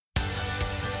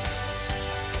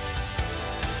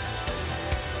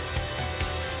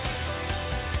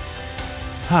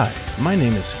Hi, my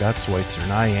name is Scott Schweitzer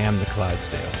and I am the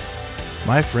Clydesdale.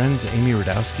 My friends Amy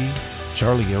Radowski,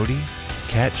 Charlie Odie,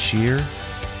 Kat Shear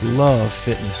love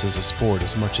fitness as a sport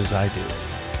as much as I do.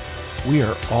 We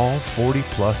are all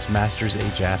 40-plus Masters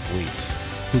Age athletes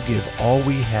who give all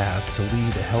we have to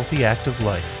lead a healthy, active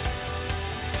life.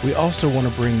 We also want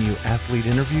to bring you athlete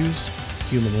interviews,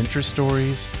 human interest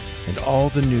stories, and all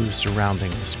the news surrounding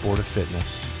the sport of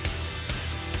fitness.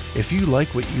 If you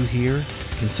like what you hear,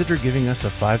 consider giving us a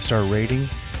 5-star rating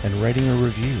and writing a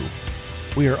review.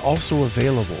 We are also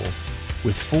available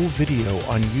with full video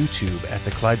on YouTube at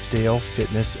the Clydesdale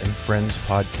Fitness and Friends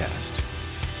podcast,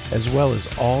 as well as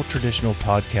all traditional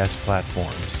podcast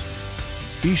platforms.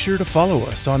 Be sure to follow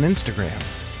us on Instagram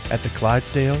at the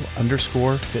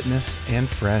Clydesdale_Fitness and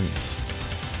Friends.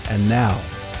 And now,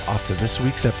 off to this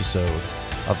week's episode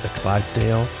of the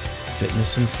Clydesdale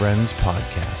Fitness and Friends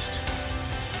podcast.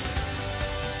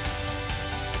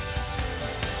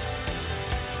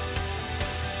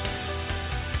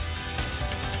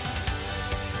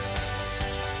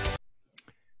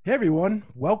 Hey everyone,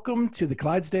 welcome to the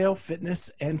Clydesdale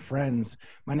Fitness and Friends.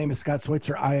 My name is Scott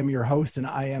Schweitzer. I am your host and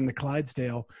I am the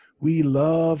Clydesdale. We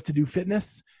love to do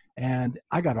fitness and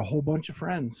I got a whole bunch of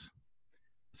friends.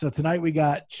 So tonight we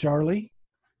got Charlie,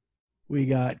 we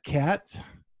got Kat,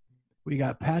 we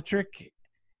got Patrick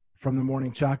from the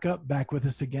Morning Chalk Up back with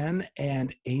us again,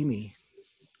 and Amy.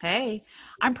 Hey,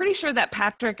 I'm pretty sure that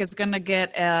Patrick is going to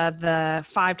get the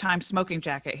 5-time smoking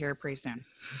jacket here pretty soon.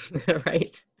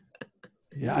 Right.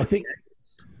 Yeah, I think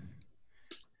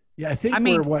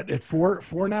we're what, at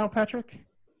four now, Patrick?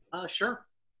 Sure.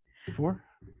 4?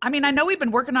 I mean, I know we've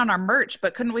been working on our merch,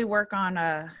 but couldn't we work on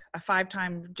a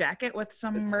 5-time jacket with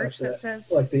some merch that says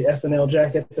like the SNL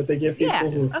jacket that they give people?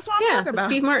 Yeah, that's what I'm talking about.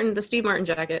 The Steve Martin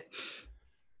jacket.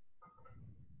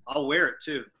 I'll wear it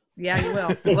too. Yeah, you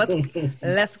will.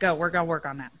 Let's go. We're going to work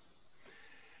on that.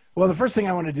 Well, the first thing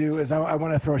I want to do is I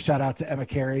want to throw a shout out to Emma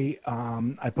Cary.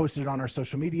 I posted it on our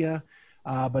social media.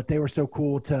 But they were so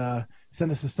cool to send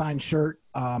us a signed shirt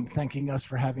thanking us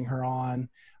for having her on.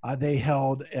 They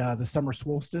held the Summer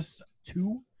Solstice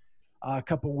 2 a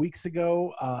couple weeks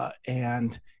ago,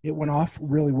 and it went off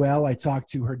really well. I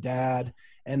talked to her dad,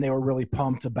 and they were really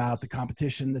pumped about the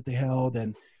competition that they held,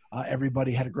 and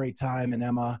everybody had a great time. And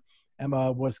Emma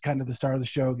was kind of the star of the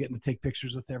show, getting to take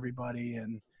pictures with everybody,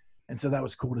 and so that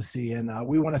was cool to see. And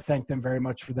we want to thank them very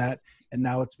much for that. And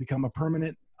now it's become a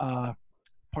permanent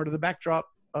part of the backdrop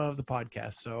of the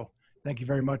podcast. So thank you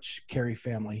very much, Cary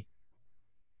family.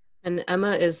 And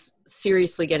Emma is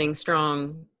seriously getting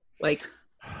strong, like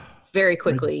very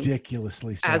quickly.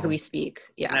 Ridiculously strong. As we speak.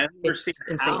 Yeah. I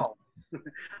understand how.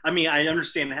 I mean, I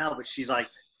understand how, but she's like,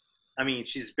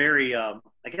 she's very, I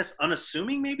guess,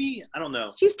 unassuming maybe? I don't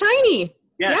know. She's tiny.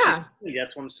 Yeah. She's tiny.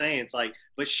 That's what I'm saying. It's like,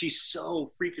 but she's so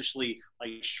freakishly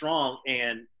like strong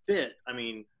and fit. I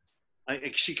mean,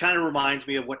 she kind of reminds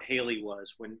me of what Haley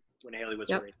was when Haley was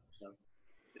raised. So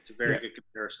it's a very good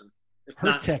comparison.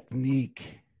 Her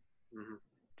technique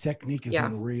is Yeah.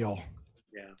 unreal.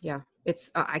 Yeah.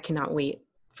 It's I cannot wait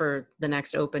for the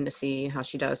next Open to see how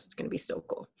she does. It's going to be so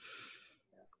cool.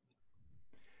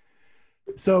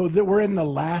 So we're in the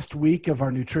last week of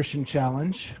our nutrition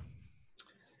challenge.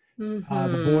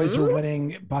 The boys are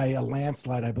winning by a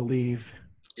landslide, I believe.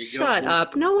 Shut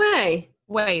up. No way.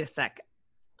 Wait a sec.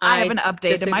 I haven't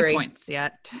updated my points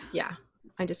yet. Yeah,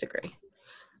 I disagree.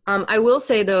 I will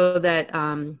say, though, that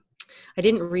I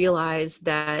didn't realize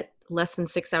that less than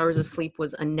 6 hours of sleep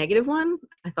was a -1.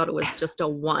 I thought it was just a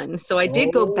 1. So I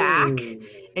did go back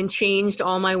and changed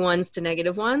all my 1s to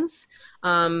 -1s.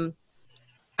 I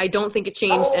don't think it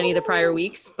changed any of the prior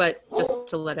weeks, but just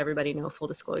to let everybody know, full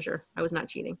disclosure, I was not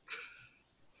cheating.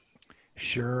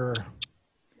 Sure.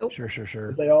 Oh.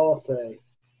 Sure. They all say.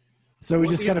 So we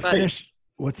just got to finish.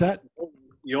 What's that?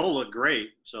 You all look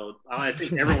great. So I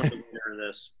think everyone's going to hear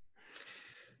this.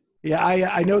 Yeah,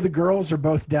 I know the girls are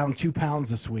both down 2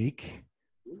 pounds this week,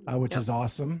 which is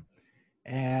awesome.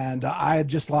 And I had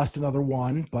just lost another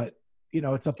 1, but,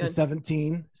 it's up to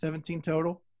 17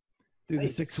 total through the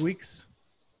 6 weeks.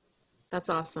 That's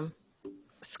awesome.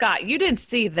 Scott, you didn't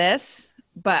see this,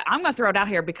 but I'm going to throw it out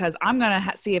here because I'm going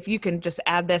to see if you can just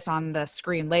add this on the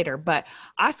screen later. But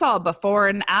I saw a before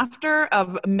and after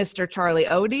of Mr. Charlie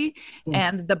Odie,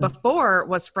 and the before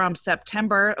was from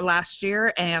September last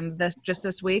year, and just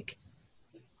this week.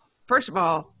 First of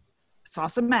all, saw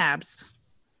some abs.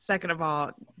 Second of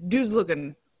all, dude's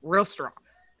looking real strong.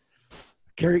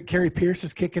 Cary Pierce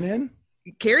is kicking in?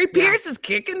 Cary Pierce is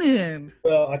kicking in.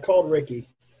 Well, I called Ricky.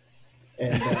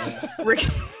 And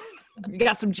Ricky, you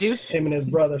got some juice? him and his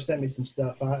brother sent me some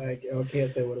stuff. I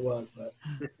can't say what it was, but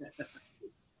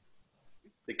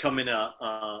They come in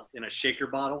a shaker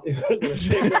bottle. It was a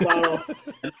shaker bottle.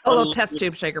 A little test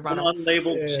tube shaker An bottle.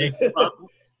 unlabeled shaker bottle.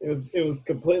 It was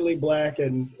completely black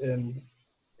and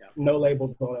no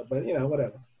labels on it, but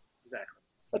whatever.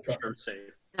 Exactly. Sure, safe.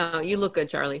 No, you look good,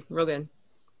 Charlie. Real good.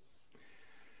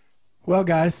 Well,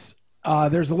 guys,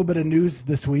 there's a little bit of news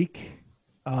this week.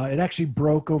 It actually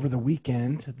broke over the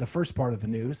weekend, the first part of the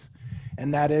news,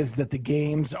 and that is that the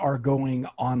games are going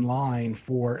online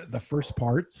for the first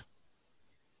part.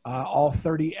 All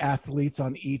 30 athletes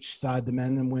on each side, the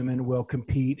men and women, will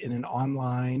compete in an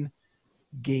online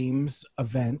games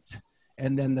event,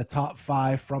 and then the top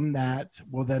 5 from that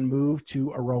will then move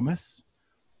to Aromas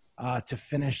to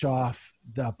finish off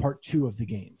the part 2 of the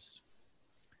games.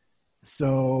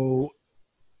 So,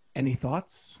 any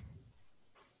thoughts?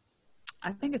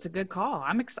 I think it's a good call.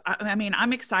 I'm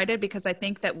excited because I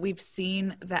think that we've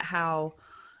seen that how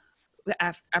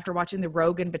after watching the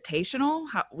Rogue Invitational,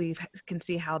 how we can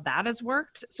see how that has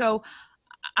worked. So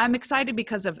I'm excited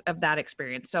because of that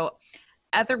experience. So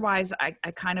otherwise, I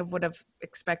kind of would have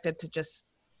expected to just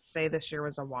say this year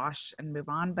was a wash and move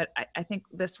on. But I think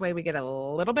this way we get a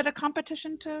little bit of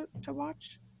competition to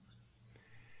watch.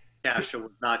 Dasha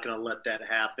was not going to let that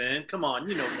happen. Come on,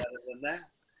 you know better than that.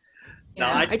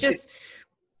 Yeah, No, I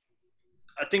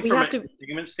think from an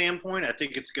entertainment standpoint, I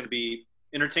think it's going to be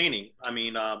entertaining. I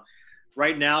mean,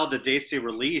 right now, the dates they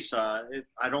release, I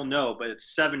don't know, but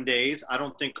it's 7 days. I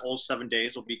don't think all 7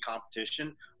 days will be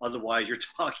competition. Otherwise, you're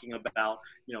talking about,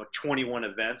 21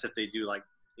 events if they do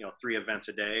 3 events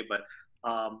a day. But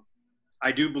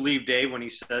I do believe Dave when he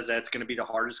says that it's going to be the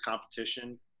hardest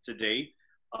competition to date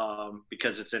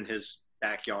because it's in his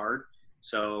backyard.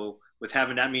 So with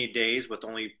having that many days with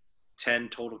only 10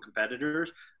 total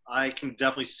competitors, I can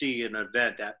definitely see an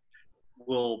event that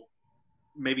will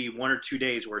maybe 1 or 2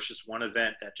 days where it's just one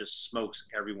event that just smokes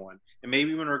everyone, and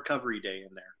maybe even a recovery day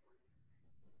in there.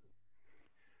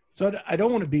 So I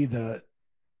don't want to be the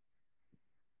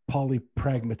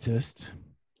polypragmatist.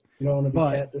 You don't want to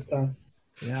be cat this time?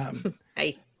 Yeah.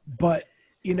 Hey. But,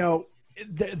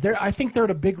 I think they're at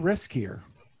a big risk here,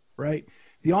 right?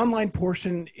 The online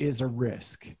portion is a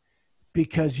risk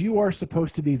because you are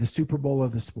supposed to be the Super Bowl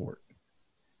of the sport,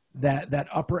 that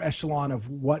upper echelon of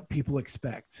what people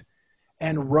expect.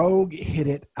 And Rogue hit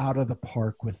it out of the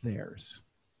park with theirs.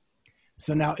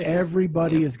 So now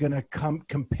everybody is going to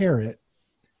compare it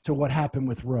to what happened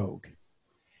with Rogue.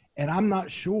 And I'm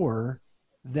not sure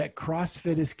that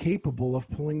CrossFit is capable of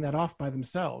pulling that off by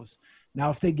themselves. Now,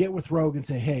 if they get with Rogue and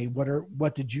say, hey,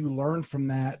 what did you learn from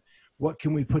that? What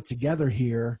can we put together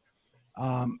here?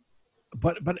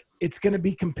 But it's going to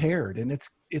be compared, and it's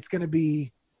going to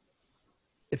be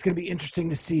interesting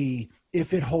to see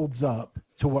if it holds up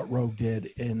to what Rogue did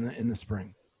in the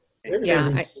spring.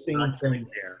 Everything we've seen from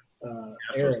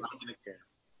Eric.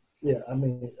 Yeah, I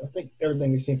mean, I think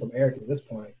everything we've seen from Eric at this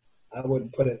point, I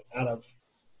wouldn't put it out of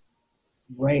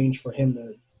range for him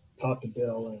to talk to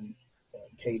Bill and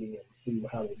Katie and see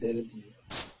how they did it and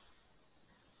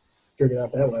figure it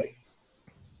out that way.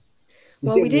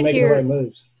 Well, we did hear the right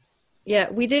moves. Yeah,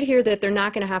 we did hear that they're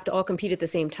not going to have to all compete at the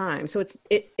same time. So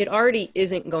it already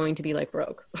isn't going to be like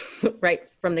Rogue, right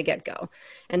from the get-go.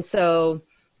 And so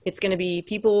it's going to be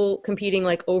people competing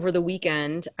over the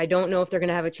weekend. I don't know if they're going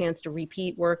to have a chance to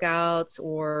repeat workouts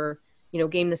or,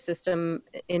 game the system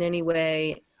in any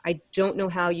way. I don't know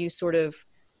how you sort of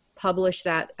publish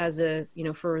that as a,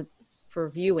 for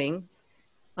viewing.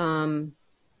 I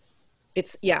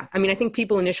think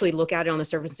people initially look at it on the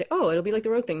surface and say, oh, it'll be like the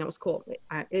Rogue thing. That was cool. It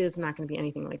is not going to be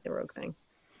anything like the Rogue thing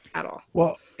at all.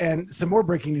 Well, and some more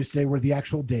breaking news today were the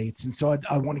actual dates. And so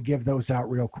I want to give those out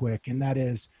real quick. And that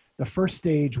is the first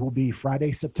stage will be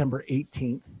Friday, September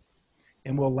 18th,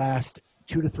 and will last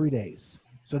 2 to 3 days.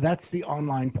 So that's the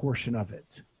online portion of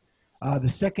it. The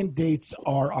second dates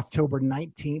are October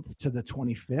 19th to the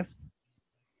 25th.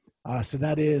 So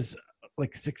that is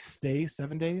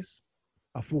 7 days,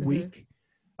 a full week.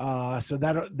 So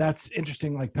that's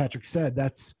interesting. Like Patrick said,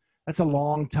 that's a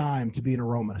long time to be in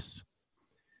Aromas.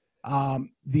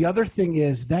 The other thing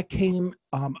is that came,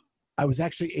 I was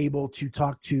actually able to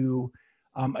talk to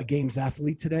a games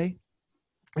athlete today.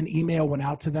 An email went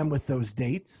out to them with those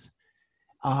dates.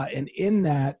 And in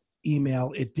that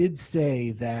email, it did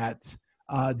say that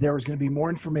there was going to be more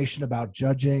information about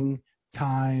judging,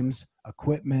 times,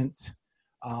 equipment,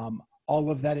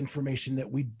 all of that information that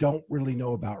we don't really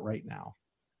know about right now.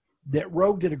 That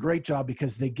Rogue did a great job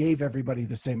because they gave everybody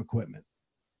the same equipment.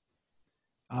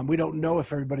 We don't know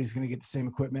if everybody's going to get the same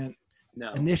equipment.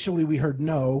 No. Initially, we heard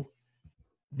no.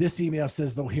 This email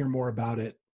says they'll hear more about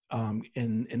it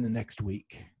in the next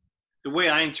week. the way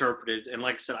I interpret it, and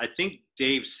like I said, I think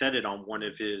Dave said it on one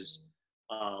of his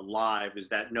live, is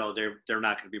that no, they're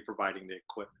not going to be providing the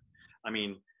equipment. I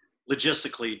mean,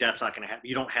 logistically, that's not going to happen.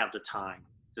 You don't have the time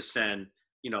to send,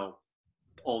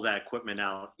 all that equipment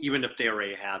out, even if they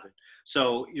already have it.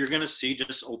 So you're going to see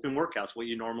just open workouts, what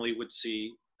you normally would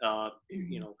see,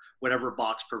 whatever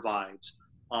box provides.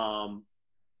 And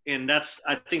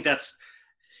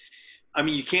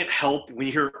you can't help when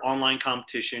you hear online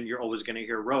competition, you're always going to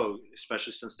hear Rogue,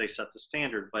 especially since they set the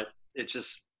standard, but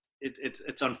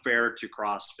it's unfair to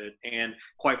CrossFit. And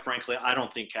quite frankly, I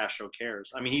don't think Castro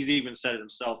cares. I mean, he's even said it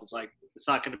himself. It's like, it's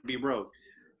not going to be Rogue.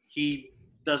 He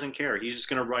doesn't care. He's just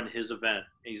going to run his event.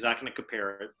 He's not going to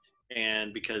compare it.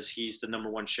 And because he's the number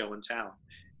one show in town.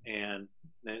 And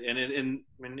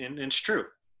it's true.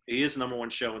 He is the number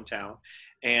one show in town.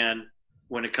 And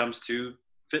when it comes to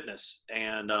fitness,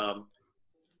 and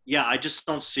I just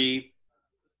don't see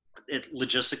it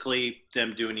logistically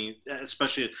them doing,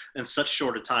 especially in such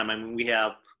short a time. I mean, we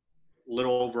have a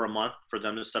little over a month for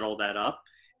them to set all that up,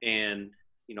 and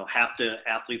half the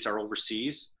athletes are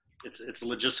overseas. It's a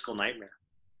logistical nightmare.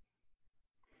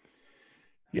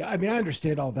 Yeah, I mean, I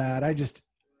understand all that.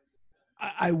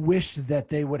 I wish that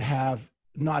they would have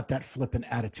not that flippant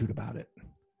attitude about it,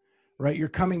 right? You're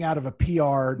coming out of a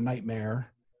PR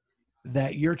nightmare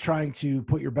that you're trying to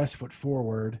put your best foot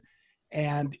forward,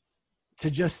 and to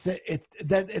just say it,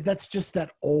 that's just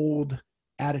that old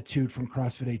attitude from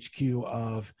CrossFit HQ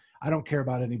of, I don't care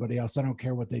about anybody else. I don't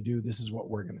care what they do. This is what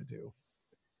we're going to do.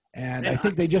 And I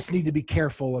think they just need to be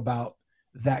careful about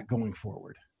that going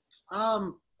forward.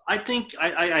 I think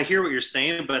I hear what you're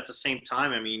saying, but at the same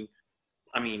time, I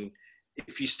mean,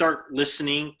 if you start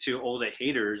listening to all the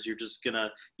haters, you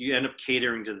end up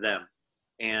catering to them,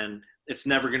 and it's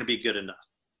never going to be good enough.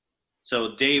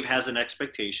 So Dave has an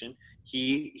expectation.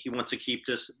 He wants to keep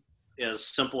this as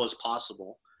simple as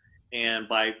possible, and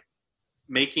by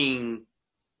making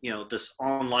this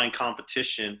online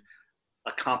competition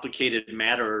a complicated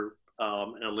matter,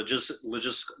 and a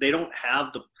they don't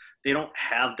have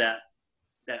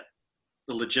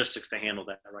the logistics to handle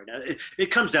that right now.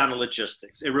 It comes down to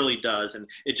logistics. It really does. And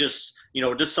it just,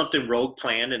 just something Rogue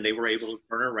planned, and they were able to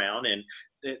turn around, and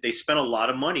they spent a lot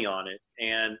of money on it.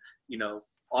 And,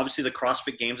 obviously the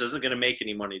CrossFit Games isn't going to make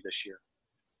any money this year.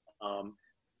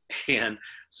 And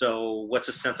so what's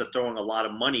the sense of throwing a lot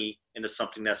of money into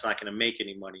something that's not going to make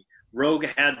any money? Rogue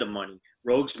had the money.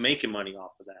 Rogue's making money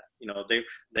off of that.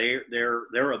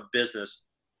 They're a business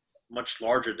much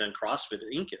larger than CrossFit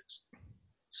Inc. is.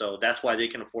 So that's why they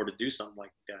can afford to do something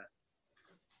like that.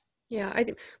 Yeah, I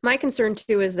think my concern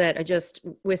too is that I just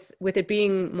with it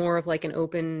being more of like an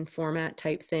open format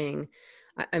type thing.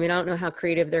 I mean, I don't know how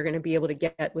creative they're going to be able to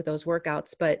get with those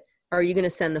workouts, but are you going to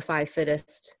send the 5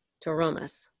 fittest to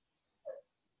Aromas?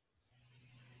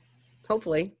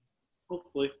 Hopefully.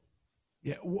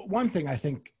 Yeah, one thing I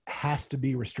think has to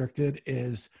be restricted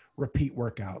is repeat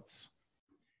workouts.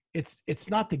 It's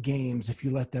not the games if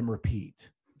you let them repeat.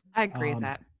 I agree with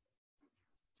that.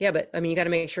 Yeah, but I mean, you got to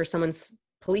make sure someone's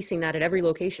policing that at every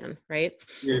location, right?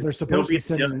 Well, they're supposed to be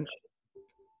sending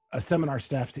a seminar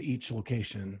staff to each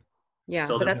location. Yeah,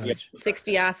 so but that's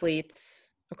 60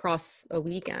 athletes across a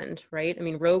weekend, right? I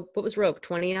mean, Rogue, what was Rogue?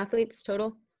 20 athletes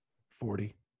total?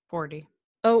 40.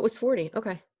 Oh, it was 40.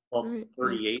 Okay. Well, right.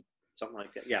 38, something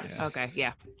like that. Yeah. Okay.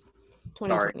 Yeah.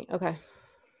 20. Okay.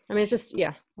 I mean, it's just,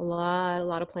 a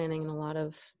lot of planning and a lot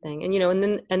of thing. And,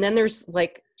 and then there's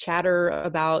like chatter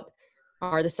about,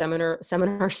 are the seminar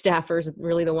staffers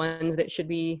really the ones that should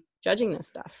be judging this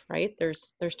stuff, right?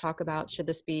 There's talk about, should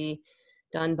this be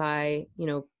done by,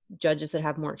 judges that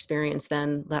have more experience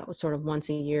than that was sort of once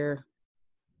a year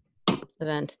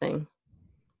event thing.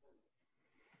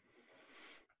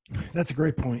 That's a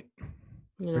great point.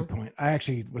 Great point. I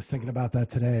actually was thinking about that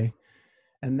today.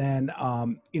 And then,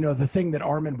 the thing that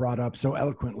Armin brought up so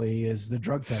eloquently is the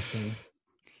drug testing.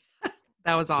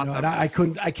 That was awesome. And I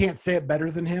can't say it better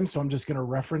than him, so I'm just going to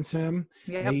reference him.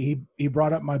 Yep. He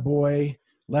brought up my boy,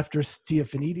 Lefters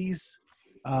Tiafanides,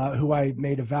 who I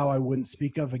made a vow I wouldn't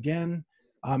speak of again.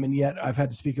 And yet I've had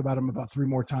to speak about him about 3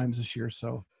 more times this year.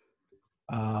 So,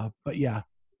 but yeah,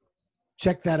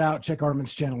 check that out. Check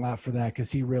Armin's channel out for that,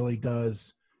 because he really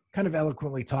does kind of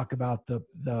eloquently talk about the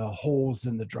holes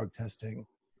in the drug testing.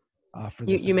 For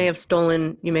this you may have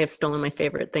stolen my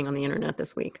favorite thing on the internet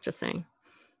this week. Just saying.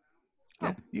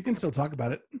 Yeah, you can still talk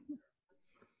about it.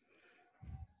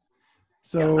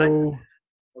 So,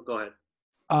 go ahead.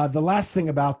 The last thing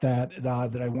about that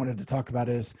I wanted to talk about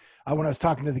is when I was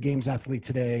talking to the Games athlete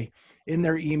today, in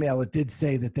their email, it did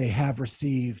say that they have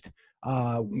received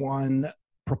one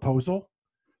proposal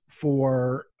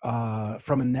for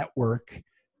from a network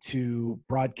to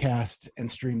broadcast and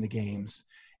stream the games,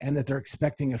 and that they're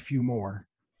expecting a few more.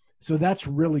 So that's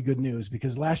really good news,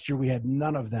 because last year we had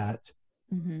none of that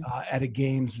at a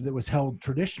games that was held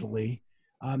traditionally.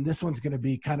 This one's going to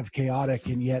be kind of chaotic,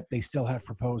 and yet they still have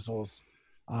proposals,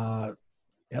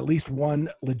 at least one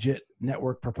legit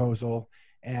network proposal,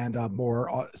 and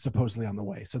more supposedly on the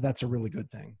way. So that's a really good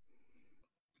thing.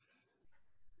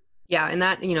 Yeah. And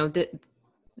that,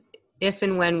 if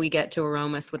and when we get to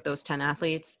Aromas with those 10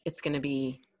 athletes, it's going to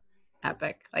be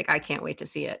epic. Like, I can't wait to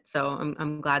see it. So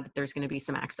I'm glad that there's going to be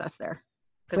some access there.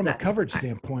 From a coverage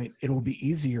standpoint, it'll be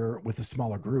easier with a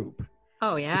smaller group.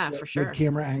 Oh yeah, for sure. Good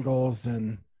camera angles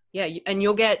and. Yeah. And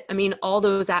you'll get, all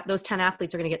those 10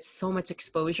 athletes are going to get so much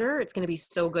exposure. It's going to be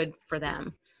so good for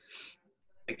them.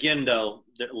 Again, though,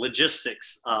 the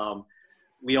logistics,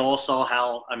 we all saw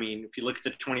how, if you look at the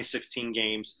 2016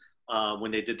 games,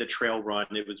 when they did the trail run,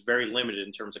 it was very limited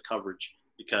in terms of coverage,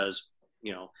 because,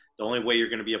 the only way you're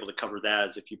going to be able to cover that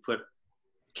is if you put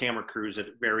camera crews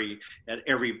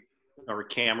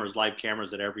live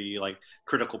cameras at every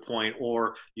critical point,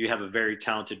 or you have a very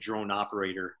talented drone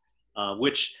operator,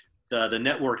 which the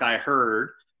network I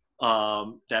heard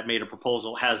that made a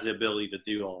proposal has the ability to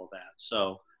do all of that.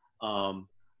 So,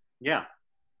 yeah,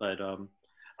 but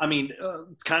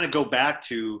kind of go back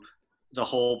to the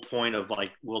whole point of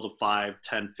will the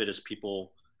 5-10 fittest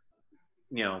people,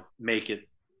 make it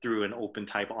through an open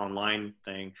type online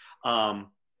thing?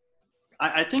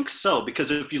 I think so,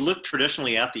 because if you look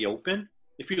traditionally at the open,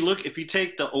 if you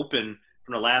take the open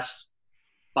from the last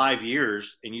 5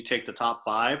 years and you take the top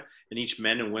 5 in each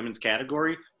men and women's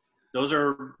category,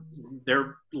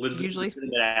 they're usually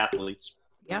athletes.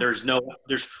 Yeah.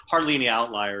 There's hardly any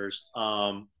outliers.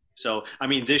 So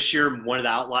this year one of the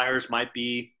outliers might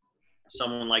be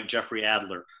someone like Jeffrey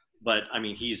Adler, but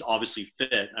he's obviously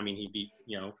fit. He beat,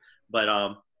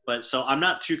 but so I'm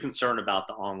not too concerned about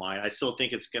the online. I still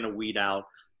think it's going to weed out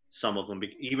some of them,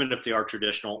 even if they are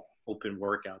traditional open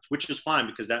workouts, which is fine,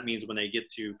 because that means when they get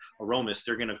to Aromas,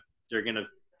 they're going to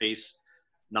face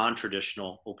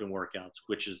non-traditional open workouts,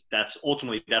 that's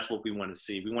what we want to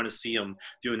see. We want to see them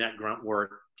doing that grunt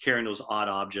work, carrying those odd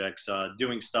objects,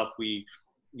 doing stuff we,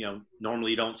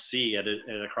 normally don't see at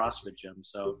a CrossFit gym.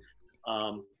 So,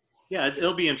 yeah,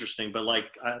 it'll be interesting. But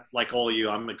like all of you,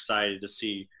 I'm excited to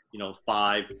see,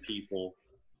 5 people,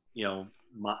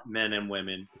 men and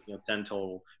women, 10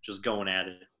 total, just going at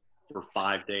it for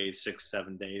 5 days,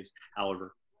 6-7 days,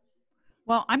 however.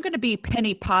 Well, I'm going to be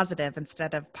penny positive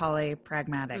instead of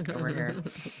polypragmatic over here.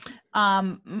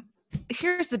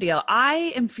 Here's the deal.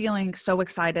 I am feeling so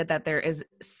excited that there is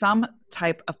some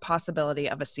type of possibility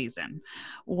of a season.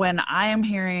 When I am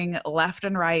hearing left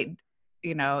and right,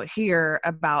 here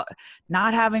about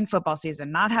not having football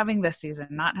season, not having this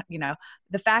season,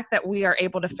 the fact that we are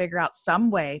able to figure out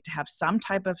some way to have some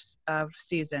type of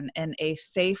season in a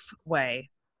safe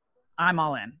way, I'm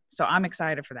all in. So I'm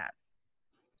excited for that.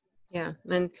 Yeah.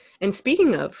 And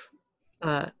speaking of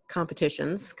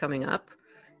competitions coming up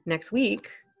next week,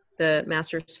 the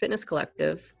Masters Fitness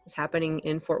Collective is happening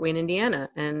in Fort Wayne, Indiana.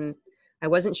 And I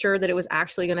wasn't sure that it was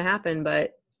actually going to happen,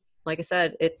 but like I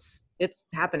said, it's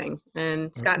happening,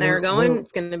 and Scott and I are going.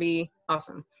 It's going to be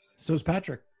awesome. So is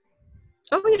Patrick.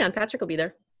 Oh yeah, and Patrick will be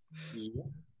there. Yeah.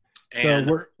 So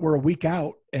we're a week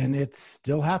out, and it's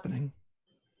still happening.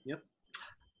 Yep.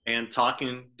 And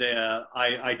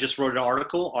I just wrote an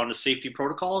article on the safety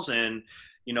protocols, and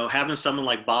having someone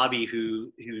like Bobby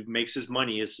who makes his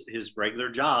money, his regular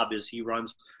job is he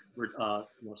runs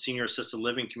senior assisted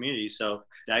living community. So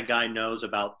that guy knows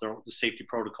about the safety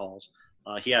protocols.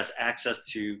 He has access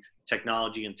to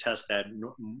technology and tests that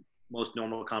most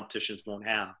normal competitions won't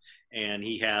have. And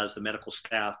he has the medical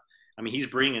staff. He's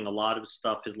bringing a lot of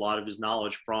stuff, a lot of his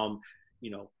knowledge from,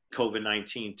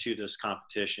 COVID-19 to this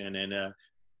competition. And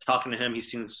talking to him, he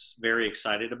seems very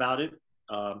excited about it.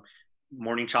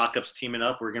 Morning Chalk Up's teaming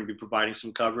up. We're going to be providing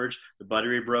some coverage. The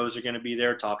Buttery Bros are going to be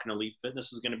there. Talking Elite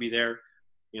Fitness is going to be there.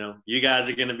 You guys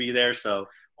are going to be there. So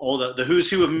all the who's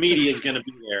who of media is going to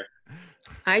be there.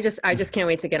 I just can't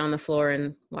wait to get on the floor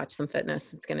and watch some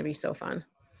fitness. It's going to be so fun.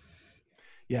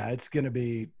 Yeah, it's going to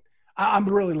be, I'm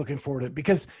really looking forward to it,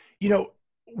 because,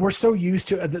 we're so used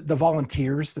to the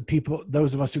volunteers, the people,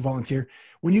 those of us who volunteer,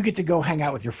 when you get to go hang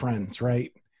out with your friends,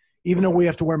 right? Even though we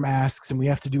have to wear masks and we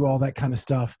have to do all that kind of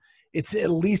stuff, it's at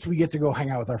least we get to go hang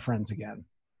out with our friends again.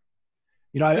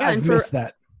 I've missed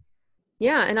that.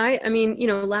 Yeah.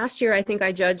 And last year I think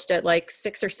I judged at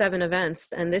 6 or 7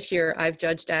 events, and this year I've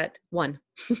judged at 1.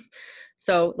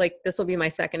 So this will be my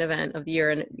second event of the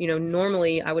year. And,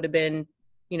 normally I would have been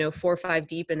 4 or 5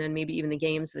 deep, and then maybe even the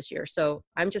games this year. So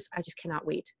I just cannot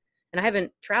wait. And I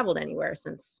haven't traveled anywhere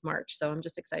since March, so I'm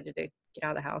just excited to get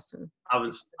out of the house. And I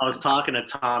was talking to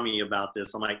Tommy about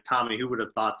this. I'm like, Tommy, who would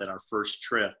have thought that our first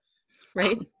trip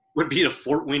right would be to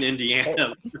Fort Wayne,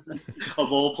 Indiana,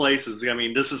 of all places. I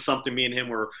mean, this is something me and him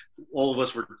all of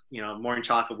us were, Morning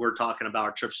Chocolate, we're talking about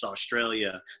our trips to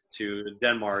Australia, to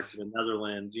Denmark, to the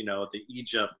Netherlands, to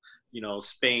Egypt,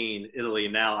 Spain, Italy.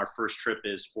 And now our first trip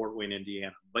is Fort Wayne,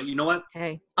 Indiana. But you know what?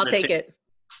 Hey, I'll take it.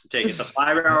 It's a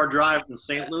 5-hour drive from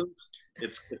St. Louis.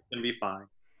 It's going to be fine.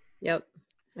 Yep.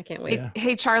 I can't wait.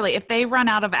 Hey, Charlie, if they run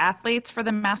out of athletes for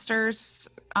the Masters,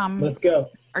 let's go.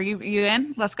 Are you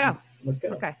in? Let's go. Let's go.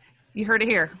 Okay. You heard it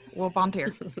here. We'll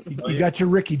volunteer. You got your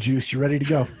Ricky juice. You're ready to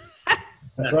go.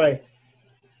 That's right.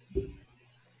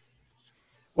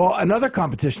 Well, another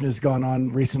competition has gone on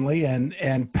recently,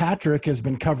 and Patrick has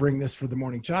been covering this for the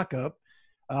Morning Chalk Up.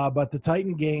 But the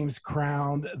Titan Games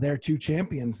crowned their 2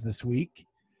 champions this week,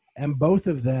 and both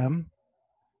of them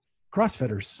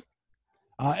CrossFitters.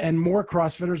 And more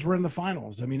CrossFitters were in the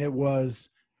finals. I mean, it was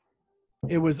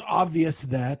obvious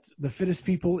that the fittest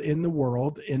people in the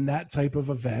world in that type of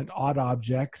event, odd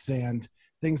objects and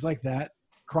things like that,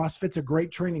 CrossFit's a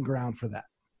great training ground for that.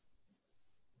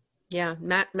 Yeah,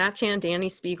 Matt Chan, Danny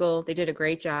Spiegel, they did a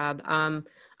great job.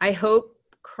 I hope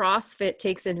CrossFit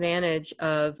takes advantage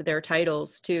of their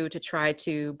titles too, to try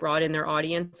to broaden their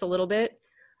audience a little bit.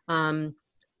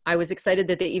 I was excited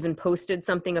that they even posted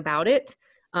something about it.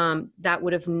 That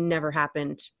would have never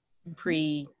happened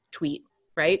pre-tweet,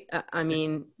 right? I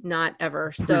mean, not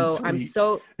ever. So I'm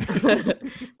so,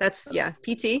 that's,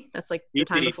 PT. That's like the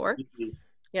time before. PT.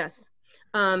 Yes.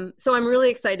 So I'm really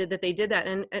excited that they did that.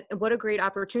 And what a great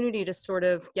opportunity to sort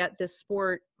of get this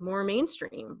sport more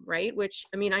mainstream, right? Which,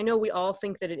 I mean, I know we all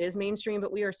think that it is mainstream,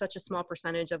 but we are such a small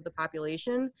percentage of the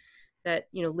population that,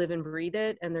 live and breathe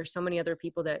it. And there's so many other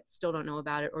people that still don't know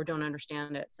about it or don't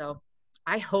understand it. So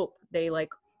I hope they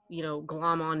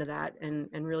glom onto that and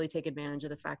really take advantage of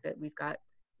the fact that we've got,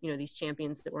 these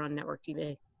champions that were on network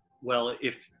TV. Well,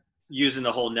 if using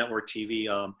the whole network TV,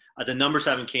 the numbers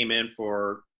haven't came in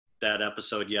for that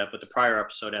episode yet, but the prior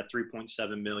episode had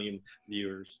 3.7 million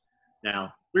viewers.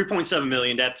 Now, 3.7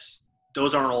 million,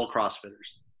 those aren't all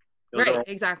CrossFitters. Right,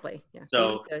 exactly. Yeah.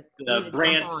 So the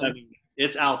brand, I mean,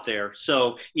 it's out there.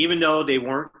 So even though they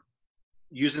weren't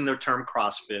using the term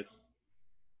CrossFit,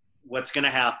 what's going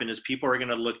to happen is people are going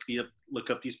to look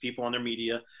up these people on their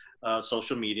media,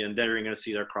 social media, and they're going to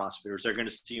see their CrossFitters. They're going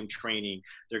to see them training.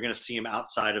 They're going to see them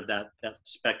outside of that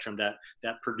spectrum, that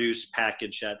produced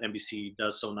package that NBC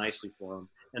does so nicely for them.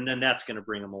 And then that's going to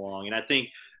bring them along. And I think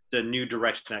the new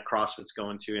direction that CrossFit's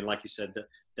going to, and like you said,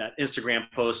 that Instagram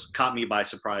post caught me by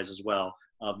surprise as well,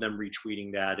 of them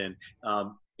retweeting that. And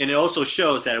it also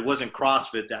shows that it wasn't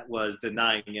CrossFit that was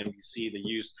denying NBC the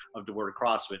use of the word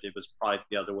CrossFit. It was probably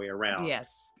the other way around.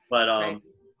 Yes. But right.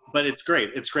 But it's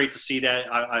great. It's great to see that.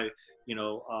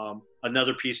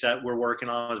 Another piece that we're working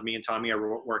on is me and Tommy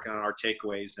are working on our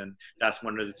takeaways, and that's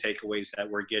one of the takeaways that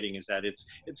we're getting is that it's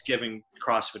giving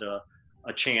CrossFit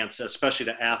a chance, especially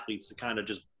the athletes, to kind of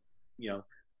just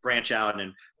branch out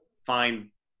and find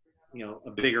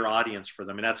a bigger audience for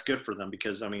them, and that's good for them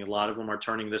because I mean a lot of them are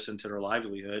turning this into their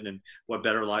livelihood, and what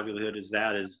better livelihood is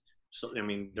that? So I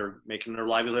mean they're making their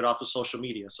livelihood off of social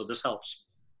media, so this helps.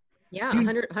 Yeah,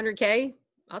 100K.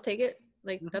 I'll take it.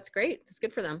 Like, that's great. It's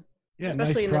good for them. Yeah,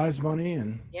 especially nice prize money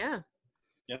and yeah.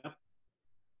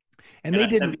 And they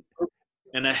didn't.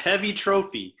 And a heavy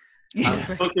trophy.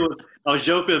 I was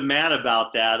joking with Matt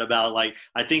about that. About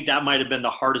I think that might have been the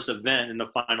hardest event in the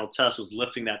final test was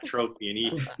lifting that trophy, and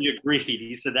he agreed.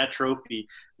 He said that trophy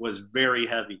was very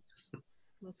heavy.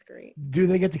 That's great. Do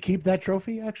they get to keep that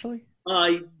trophy actually?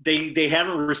 They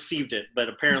haven't received it, but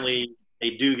apparently. They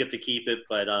do get to keep it,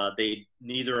 but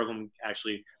neither of them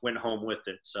actually went home with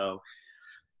it. So,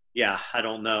 yeah, I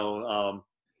don't know.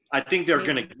 I think they're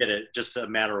going to get it, just a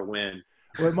matter of when.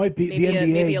 Well, it might be maybe the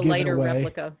NDA maybe a lighter away.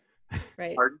 replica,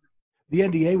 right? The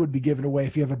NDA would be given away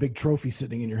if you have a big trophy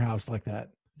sitting in your house like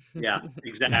that. Yeah,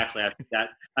 exactly.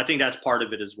 I think that's part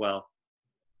of it as well.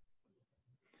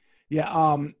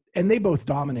 Yeah, and they both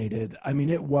dominated. I mean,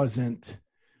 it wasn't.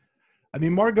 I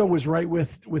mean, Margot was right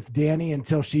with Danny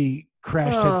until she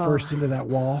crashed head first into that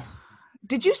wall.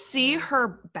 Did you see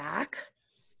her back?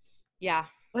 Yeah.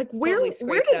 Like where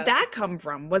did that come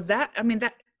from? Was that, I mean,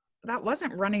 that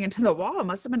wasn't running into the wall. It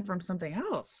must have been from something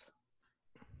else.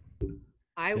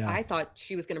 I thought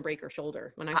she was going to break her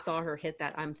shoulder. When I saw her hit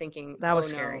that, I'm thinking that was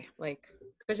scary. No. Like,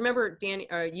 because remember Danny,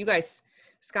 you guys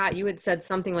Scott, you had said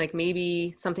something like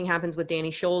maybe something happens with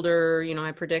Danny's shoulder. You know,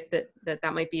 I predict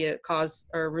that might be a cause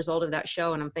or a result of that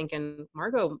show. And I'm thinking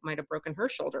Margot might have broken her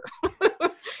shoulder.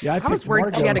 Yeah, I picked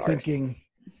worried she had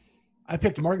I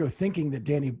picked Margot thinking that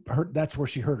Danny hurt. That's where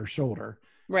she hurt her shoulder.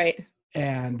 Right.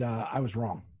 And I was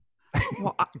wrong.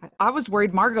 Well, I was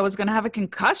worried Margot was going to have a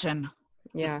concussion.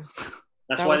 Yeah.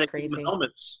 That's That why was they crazy. give them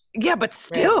helmets. Yeah, but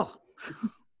still.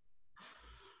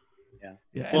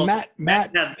 Yeah. Well, And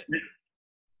Matt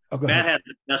Matt had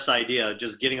this idea,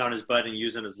 just getting on his butt and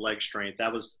using his leg strength.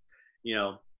 That was, you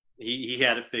know, he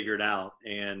had it figured out.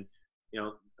 And, you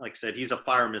know, like I said, he's a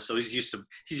fireman, so he's used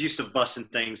to busting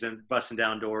things and busting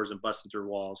down doors and busting through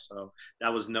walls. So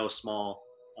that was no small.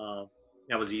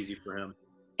 That was easy for him.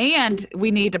 And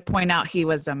we need to point out he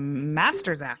was a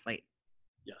masters athlete.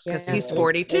 Yes. Because he's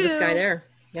 42. Oldest guy there.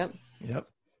 Yep.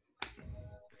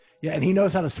 Yeah, and he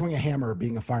knows how to swing a hammer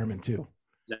being a fireman too.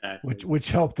 Exactly.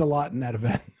 Which helped a lot in that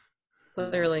event.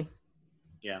 Clearly.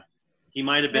 Yeah. He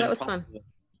might have been that was fun.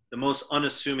 the most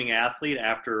unassuming athlete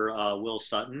after Will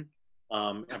Sutton.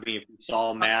 I mean, if you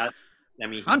saw Matt, I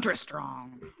mean, Hunter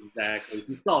strong. Exactly. If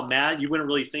you saw Matt, you wouldn't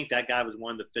really think that guy was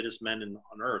one of the fittest men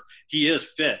on earth. He is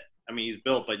fit. I mean, he's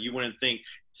built, but you wouldn't think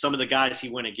some of the guys he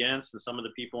went against and some of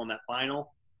the people in that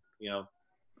final, you know,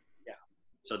 yeah.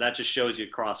 So that just shows you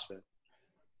CrossFit.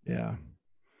 Yeah.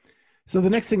 So the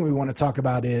next thing we want to talk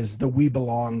about is the We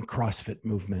Belong CrossFit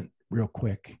movement real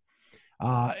quick.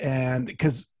 And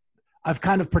because I've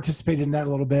kind of participated in that a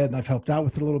little bit and I've helped out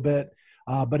with it a little bit,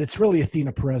 but it's really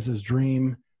Athena Perez's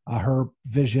dream, her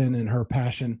vision and her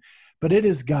passion, but it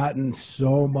has gotten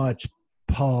so much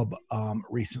pub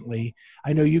recently.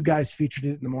 I know you guys featured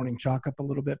it in the Morning Chalk Up a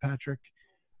little bit, Patrick.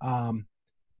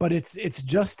 But it's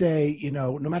just a, you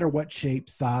know, no matter what shape,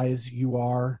 size you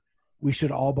are, we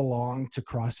should all belong to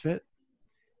CrossFit.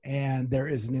 And there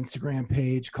is an Instagram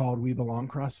page called We Belong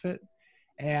CrossFit.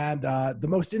 And the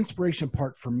most inspirational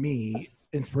part for me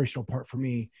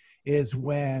is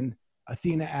when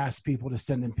Athena asked people to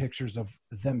send in pictures of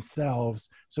themselves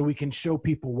so we can show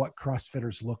people what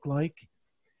CrossFitters look like.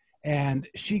 And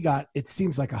she got, it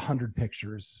seems like 100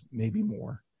 pictures, maybe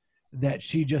more, that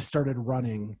she just started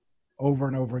running over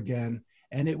and over again.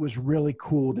 And it was really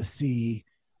cool to see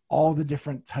all the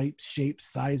different types, shapes,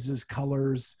 sizes,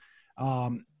 colors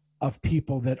of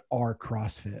people that are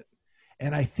CrossFit.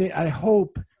 And I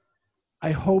hope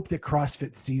that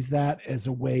CrossFit sees that as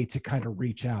a way to kind of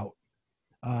reach out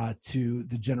to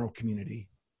the general community.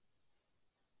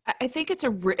 I think it's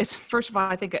first of all,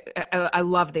 I think I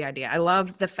love the idea. I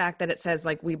love the fact that it says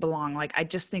like we belong. Like, I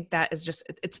just think that is just,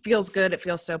 it feels good. It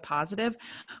feels so positive,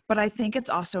 but I think it's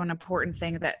also an important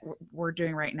thing that we're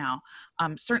doing right now.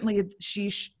 Certainly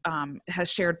she has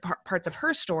shared parts of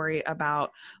her story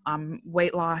about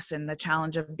weight loss and the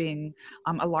challenge of being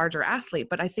a larger athlete.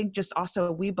 But I think just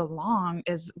also we belong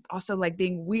is also like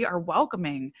we are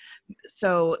welcoming,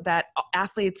 so that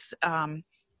athletes,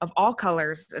 of all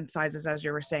colors and sizes, as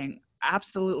you were saying,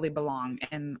 absolutely belong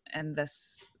in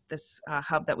this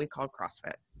hub that we call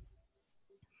CrossFit.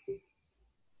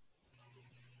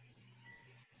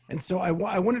 And so I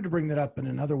wanted to bring that up in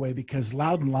another way because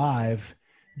Loud&Live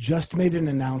just made an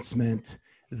announcement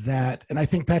that, and I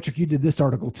think, Patrick, you did this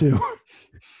article too,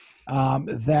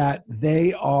 that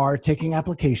they are taking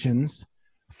applications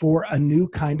for a new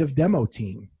kind of demo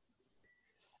team.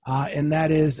 And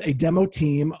that is a demo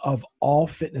team of all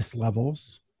fitness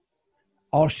levels,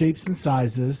 all shapes and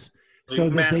sizes, so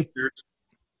that masters.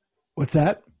 What's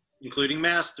that? Including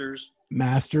masters,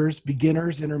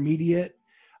 beginners, intermediate,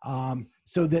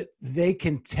 so that they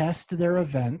can test their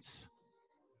events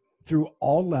through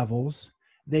all levels.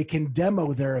 They can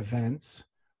demo their events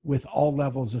with all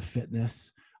levels of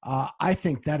fitness. I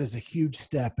think that is a huge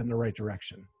step in the right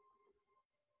direction.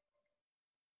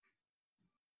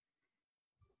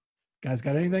 Guys,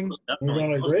 got anything? We're going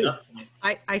to agree.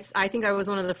 I think I was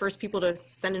one of the first people to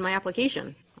send in my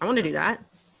application. I want to do that.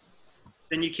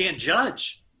 Then you can't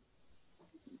judge.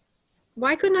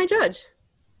 Why couldn't I judge?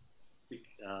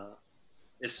 I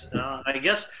guess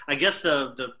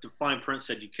the fine print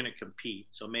said you couldn't compete,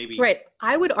 so maybe. Right.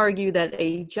 I would argue that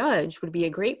a judge would be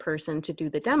a great person to do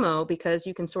the demo because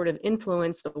you can sort of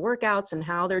influence the workouts and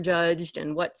how they're judged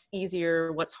and what's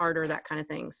easier, what's harder, that kind of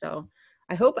thing. So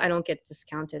I hope I don't get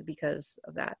discounted because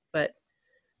of that. But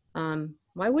why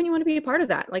wouldn't you want to be a part of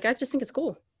that? Like, I just think it's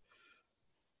cool.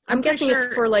 I'm guessing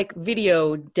it's for like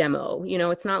video demo, you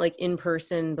know, it's not like in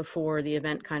person before the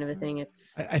event kind of a thing.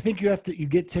 It's, I think you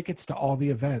get tickets to all the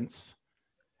events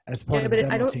as part of the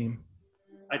demo team.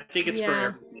 I think it's for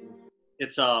everything.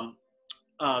 It's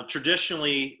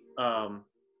traditionally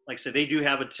like I said, they do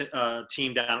have a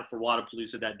team down for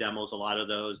Wadapalooza that demos a lot of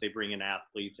those. They bring in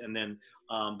athletes, and then,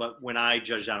 but when I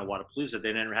judged down at Wadapalooza,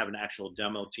 they didn't have an actual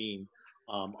demo team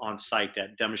on site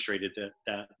that demonstrated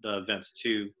the events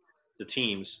to the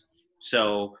teams.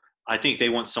 So I think they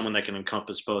want someone that can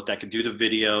encompass both, that can do the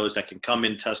videos, that can come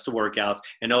in, test the workouts,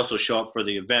 and also show up for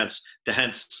the events.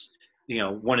 Hence,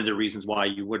 one of the reasons why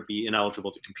you would be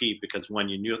ineligible to compete, because one,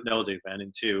 you know the event,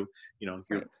 and two,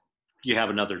 you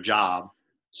have another job.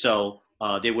 So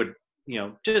they would,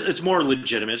 it's more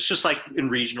legitimate. It's just like in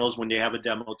regionals when they have a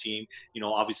demo team.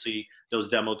 Obviously those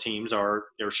demo teams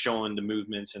they're showing the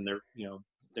movements, and they're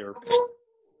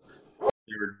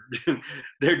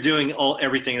doing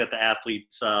everything that the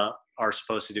athletes are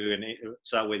supposed to do, and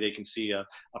so that way they can see a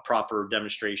proper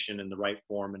demonstration in the right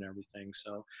form and everything.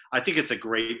 So I think it's a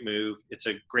great move. It's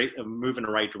a great move in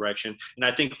the right direction, and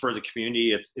I think for the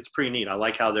community, it's pretty neat. I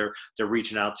like how they're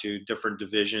reaching out to different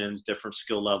divisions, different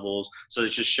skill levels. So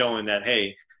it's just showing that,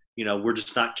 hey, we're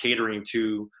just not catering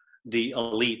to the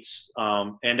elites,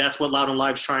 and that's what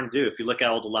Loud&Live is trying to do. If you look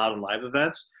at all the Loud&Live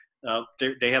events,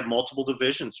 they have multiple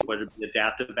divisions, whether it be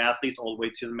adaptive athletes all the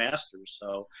way to the masters.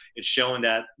 So it's showing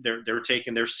that they're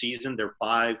taking their season, their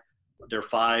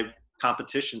five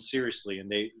competitions seriously, and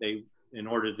they in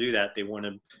order to do that, they want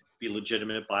to be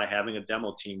legitimate by having a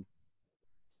demo team.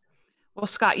 Well,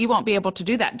 Scott, you won't be able to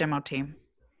do that demo team,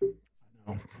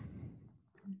 No.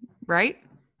 Right?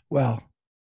 Well,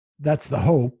 that's the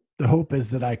hope. The hope is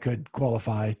that I could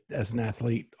qualify as an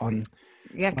athlete on.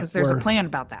 Yeah, because there's a plan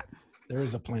about that. There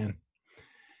is a plan.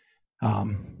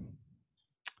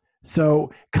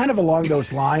 So kind of along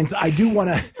those lines, I do want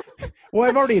to, well,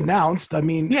 I've already announced,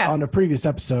 on a previous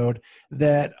episode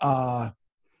that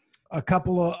a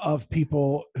couple of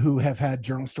people who have had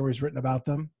journal stories written about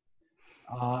them,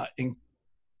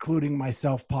 including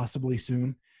myself possibly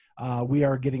soon, we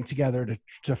are getting together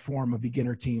to form a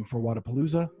beginner team for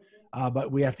Wadapalooza,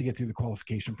 but we have to get through the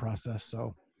qualification process.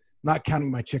 So not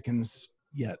counting my chickens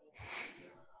yet.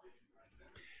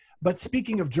 But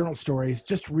speaking of journal stories,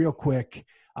 just real quick,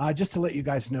 just to let you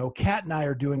guys know, Kat and I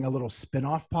are doing a little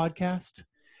spin-off podcast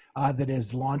that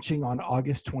is launching on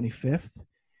August 25th,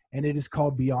 and it is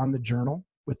called Beyond the Journal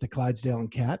with the Clydesdale and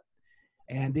Kat,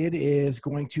 and it is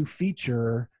going to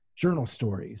feature journal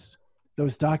stories,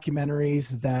 those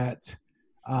documentaries that,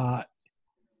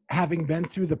 having been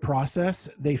through the process,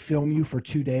 they film you for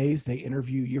 2 days, they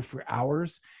interview you for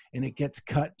hours, and it gets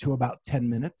cut to about 10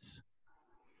 minutes.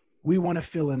 We want to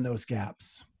fill in those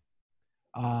gaps.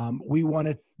 We want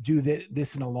to do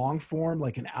this in a long form,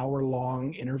 like an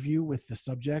hour-long interview with the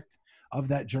subject of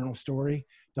that journal story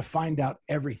to find out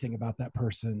everything about that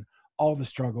person, all the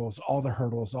struggles, all the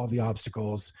hurdles, all the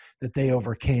obstacles that they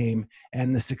overcame,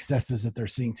 and the successes that they're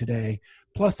seeing today.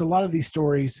 Plus, a lot of these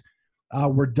stories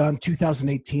were done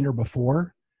 2018 or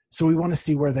before, so we want to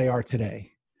see where they are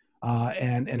today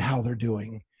and how they're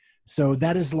doing. So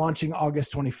that is launching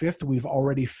August 25th. We've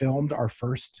already filmed our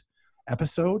first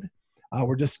episode.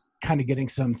 We're just kind of getting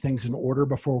some things in order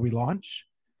before we launch.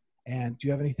 And do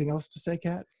you have anything else to say,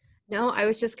 Kat? No, I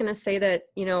was just going to say that,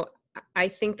 I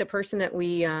think the person that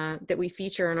we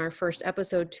feature in our first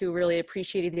episode too really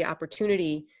appreciated the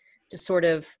opportunity to sort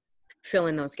of fill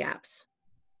in those gaps,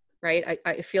 right?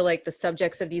 I feel like the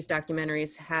subjects of these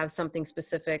documentaries have something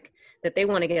specific that they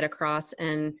want to get across,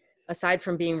 and aside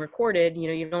from being recorded,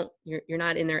 you're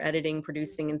not in there editing,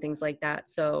 producing, and things like that.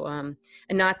 So,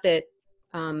 and not that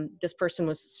this person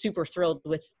was super thrilled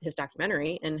with his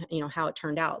documentary and how it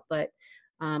turned out, but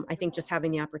I think just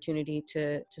having the opportunity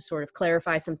to sort of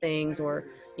clarify some things or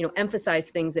emphasize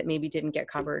things that maybe didn't get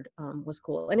covered was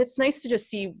cool. And it's nice to just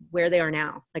see where they are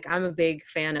now. Like, I'm a big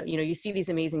fan of you see these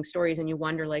amazing stories and you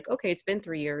wonder, like, okay, it's been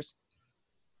 3 years.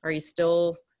 Are you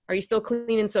still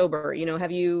clean and sober?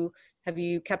 Have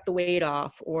you kept the weight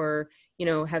off, or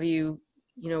have you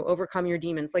overcome your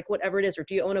demons, like whatever it is, or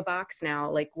do you own a box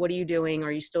now? Like, what are you doing?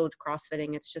 Are you still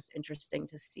CrossFitting? It's just interesting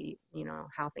to see,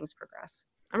 how things progress.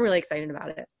 I'm really excited about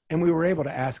it. And we were able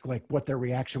to ask like what their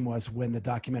reaction was when the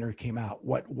documentary came out,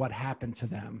 what happened to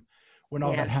them when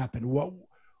all that happened,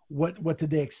 what did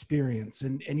they experience?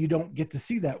 And you don't get to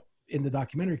see that in the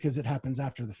documentary because it happens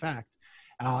after the fact.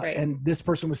 Right. And this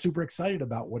person was super excited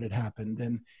about what had happened,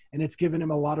 and it's given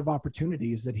him a lot of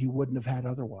opportunities that he wouldn't have had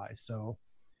otherwise. So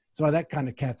that kind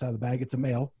of cat's out of the bag. It's a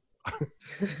male.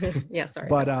 Yeah, sorry.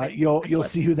 But you'll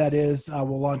see who that is.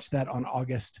 We'll launch that on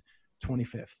August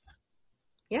 25th.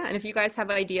 Yeah, and if you guys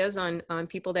have ideas on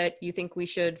people that you think we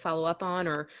should follow up on,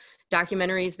 or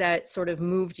documentaries that sort of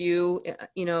moved you,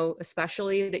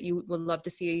 especially that you would love to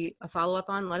see a follow up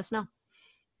on, let us know.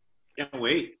 Can't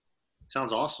wait.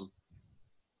 Sounds awesome.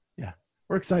 Yeah,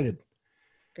 we're excited.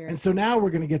 And so now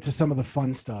we're going to get to some of the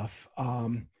fun stuff.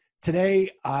 Today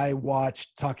I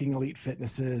watched Talking Elite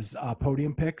Fitness's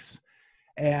podium picks,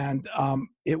 and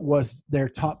it was their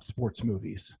top sports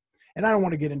movies. And I don't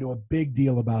want to get into a big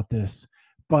deal about this,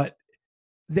 but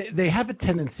they have a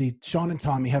tendency, Sean and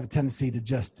Tommy have a tendency to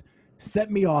just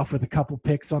set me off with a couple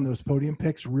picks on those podium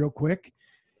picks real quick.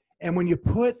 And when you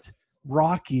put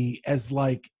Rocky as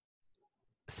like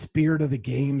Spirit of the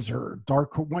Games or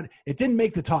Dark One, it didn't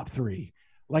make the top three.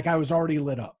 Like I was already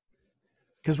lit up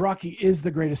because Rocky is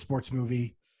the greatest sports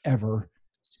movie ever.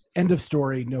 End of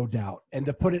story, no doubt. And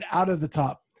to put it out of the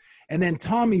top, and then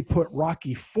Tommy put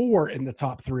Rocky 4 in the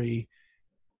top 3.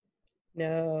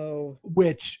 No.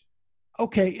 Which,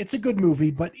 okay, it's a good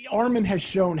movie, but Armin has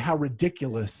shown how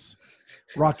ridiculous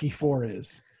Rocky 4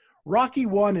 is. Rocky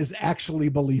 1 is actually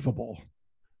believable.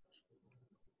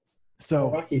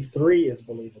 So Rocky 3 is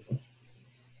believable.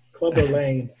 Clubber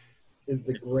Lang is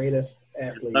the greatest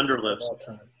athlete of all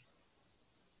time.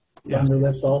 Yeah.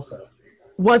 Thunderlips also.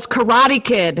 Was Karate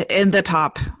Kid in the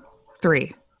top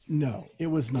 3? No, it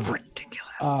was not. Ridiculous.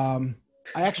 I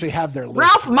actually have their list.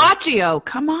 Ralph Macchio.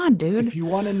 Come on, dude. If you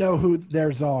want to know who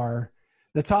theirs are,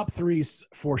 the top 3s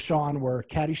for Sean were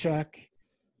Caddyshack,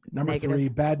 number Negative. 3,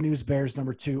 Bad News Bears,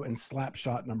 number 2, and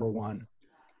Slapshot, number 1.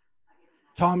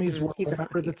 Tommy's were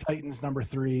Remember the Titans, number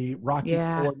 3, Rocky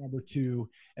 4, number 2,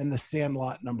 and The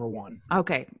Sandlot, number 1.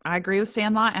 Okay. I agree with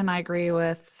Sandlot, and I agree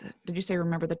with, did you say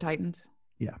Remember the Titans?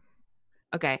 Yeah.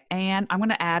 Okay. And I'm going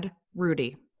to add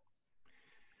Rudy.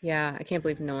 Yeah, I can't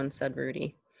believe no one said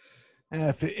Rudy.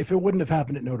 If it wouldn't have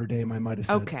happened at Notre Dame, I might have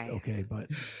said okay, but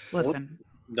listen.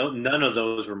 None of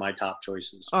those were my top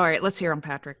choices. All right, let's hear them,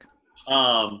 Patrick.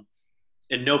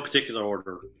 In no particular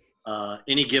order.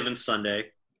 Any Given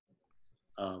Sunday.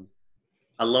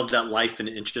 I love that Life in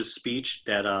Inches speech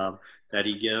that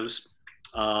he gives.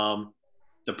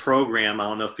 The program, I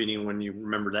don't know if anyone you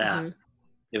remember that. Mm-hmm.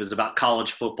 It was about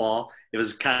college football. It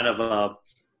was kind of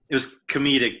it was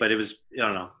comedic, but it was, I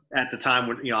don't know, at the time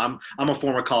when, I'm a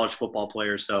former college football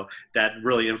player, so that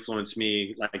really influenced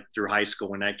me like through high school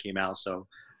when that came out. So,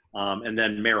 and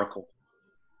then Miracle,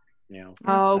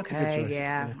 Okay.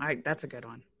 Yeah. That's a good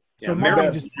one. So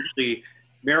Miracle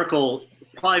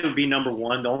probably would be number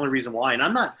 1. The only reason why, and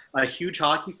I'm not a huge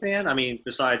hockey fan. I mean,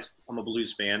 besides I'm a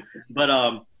Blues fan,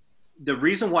 but the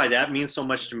reason why that means so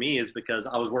much to me is because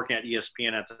I was working at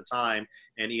ESPN at the time,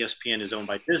 and ESPN is owned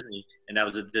by Disney, and that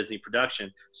was a Disney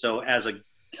production. So as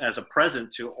a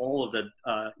present to all of the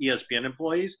ESPN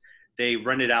employees, they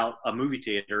rented out a movie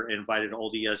theater and invited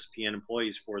all the ESPN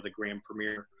employees for the grand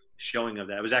premiere showing of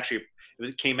that.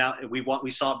 It came out. We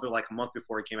saw it like a month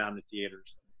before it came out in the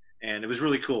theaters, and it was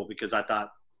really cool because I thought,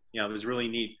 it was really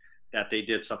neat that they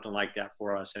did something like that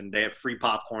for us, and they had free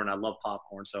popcorn. I love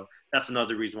popcorn, so that's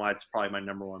another reason why it's probably my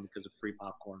number 1, because of free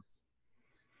popcorn.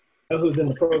 Who's in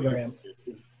the program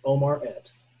is Omar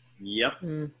Epps. Yep,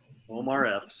 Omar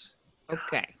Epps.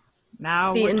 Okay,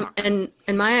 now see, and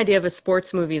my idea of a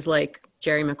sports movie is like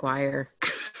Jerry Maguire,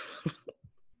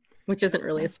 which isn't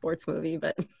really a sports movie,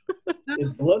 but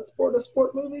is Bloodsport a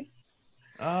sport movie?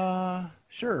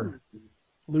 Sure,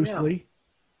 loosely.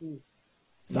 Yeah.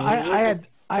 So I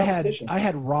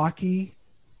had Rocky,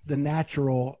 The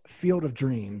Natural, Field of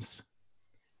Dreams,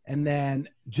 and then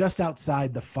just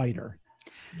outside The Fighter.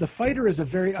 The Fighter is a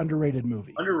very underrated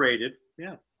movie. Underrated,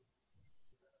 yeah.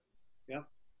 Yeah.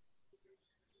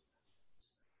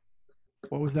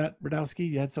 What was that, Radowski?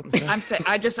 You had something to say?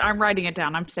 I'm writing it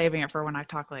down. I'm saving it for when I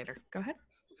talk later. Go ahead.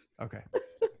 Okay.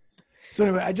 So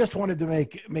anyway, I just wanted to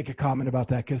make a comment about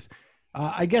that because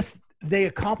I guess they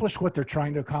accomplish what they're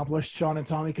trying to accomplish, Sean and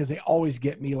Tommy, because they always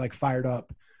get me like fired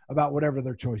up about whatever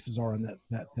their choices are on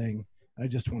that thing. I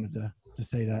just wanted to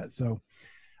say that. So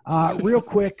real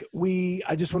quick,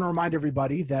 I just want to remind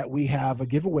everybody that we have a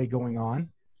giveaway going on.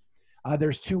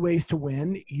 There's 2 ways to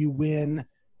win. You win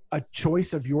a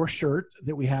choice of your shirt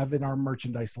that we have in our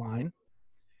merchandise line.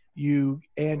 You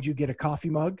get a coffee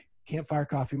mug, Campfire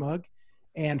coffee mug,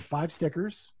 and 5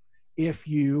 stickers. If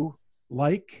you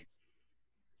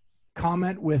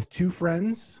comment with 2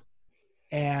 friends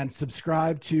and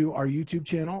subscribe to our YouTube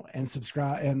channel and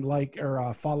subscribe and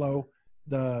follow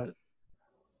the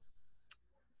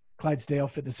Clydesdale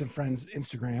Fitness and Friends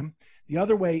Instagram. The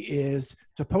other way is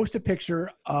to post a picture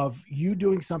of you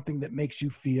doing something that makes you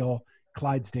feel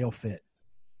Clydesdale fit,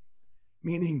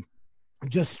 meaning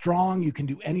just strong. You can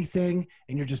do anything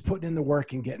and you're just putting in the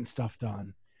work and getting stuff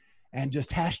done, and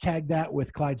just hashtag that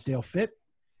with Clydesdale Fit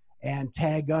and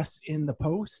tag us in the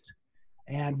post.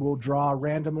 And we'll draw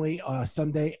randomly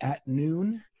Sunday at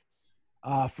noon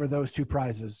for those 2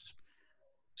 prizes.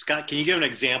 Scott, can you give an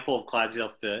example of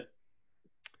Clydesdale Fit?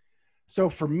 So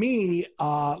for me,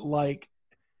 like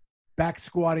back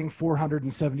squatting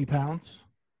 470 pounds.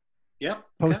 Yep.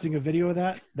 Posting a video of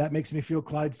that makes me feel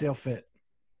Clydesdale fit.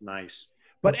 Nice.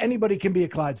 But anybody can be a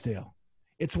Clydesdale.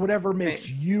 It's whatever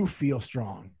makes you feel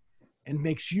strong and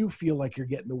makes you feel like you're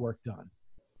getting the work done.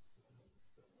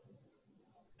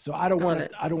 So I don't want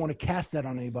to cast that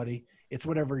on anybody. It's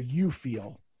whatever you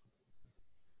feel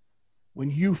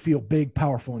when you feel big,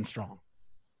 powerful, and strong,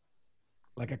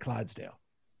 like a Clydesdale.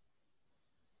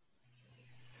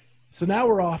 So now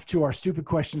we're off to our stupid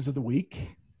questions of the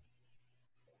week.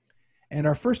 And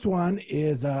our first one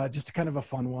is just kind of a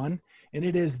fun one. And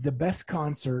it is the best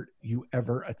concert you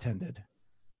ever attended.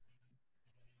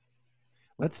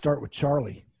 Let's start with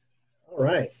Charlie. All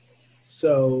right.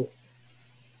 So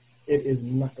it is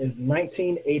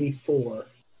 1984.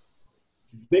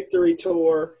 Victory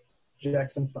Tour,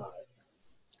 Jackson 5.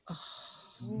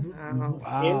 Oh,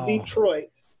 wow. In Detroit.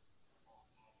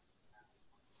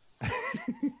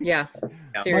 Yeah.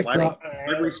 Seriously. Why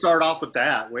did we start off with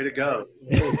that? Way to go.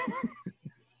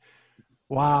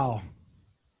 Wow.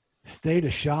 State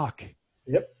of shock.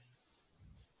 Yep.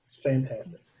 It's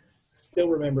fantastic. Still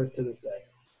remember it to this day.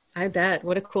 I bet.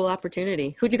 What a cool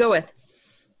opportunity. Who'd you go with?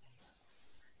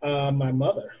 My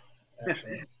mother,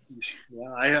 actually.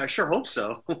 Yeah, I sure hope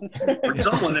so. Or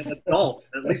someone, an adult,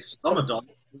 at least some adult.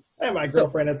 I had my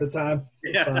girlfriend at the time.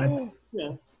 It's fine.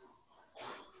 Yeah.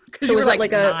 So was that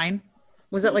like 9?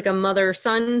 Was that like a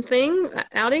mother-son thing,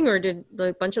 outing, or did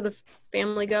a bunch of the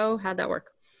family go? How'd that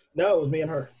work? No, it was me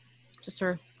and her. Just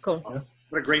her. Cool. Yeah.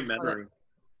 What a great memory.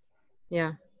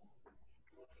 Yeah.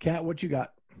 Kat, what you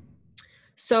got?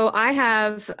 So I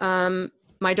have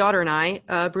my daughter and I,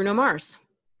 Bruno Mars,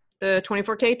 the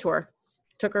 24K tour.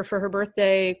 Took her for her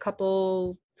birthday a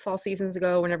couple fall seasons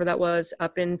ago, whenever that was,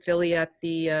 up in Philly at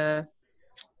the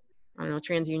I don't know,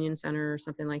 TransUnion Center or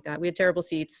something like that. We had terrible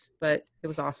seats, but it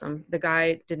was awesome. The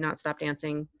guy did not stop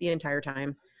dancing the entire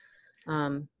time.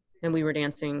 And we were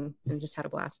dancing and just had a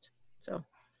blast. So.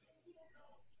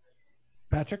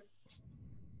 Patrick?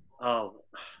 Oh,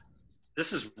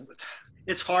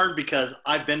 it's hard because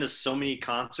I've been to so many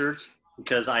concerts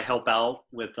because I help out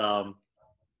with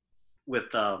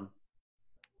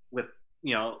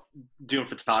doing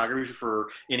photography for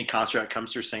any concert that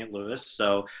comes through St. Louis.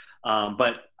 So,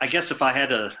 but I guess if I had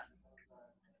to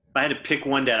pick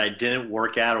one that I didn't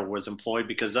work at or was employed,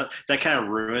 because that kind of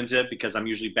ruins it, because I'm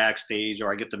usually backstage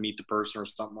or I get to meet the person or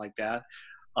something like that.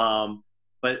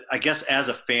 But I guess as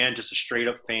a fan, just a straight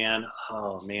up fan,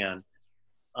 oh man,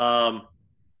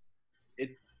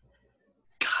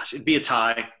 it'd be a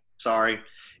tie. Sorry.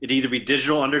 It'd either be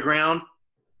Digital Underground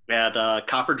at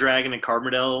Copper Dragon in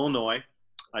Carbondale, Illinois.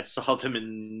 I saw them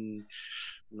in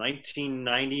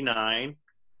 1999,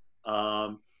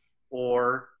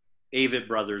 or Avett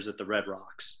Brothers at the Red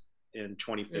Rocks in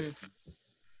 2015.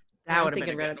 That would have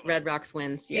been Red Rocks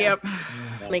wins. Yeah. Yep.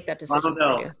 Make that decision. I don't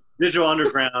know. For you. Digital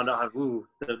Underground,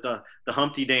 the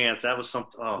Humpty Dance. That was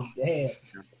something. Oh,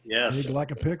 dance. Yes. Paid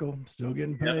like a pickle. Still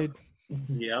getting paid.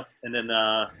 Yep. And then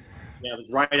it was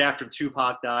right after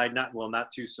Tupac died. Not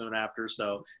too soon after.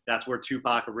 So that's where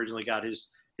Tupac originally got his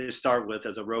start with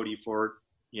as a roadie for,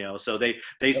 so they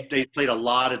played a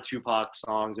lot of Tupac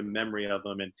songs in memory of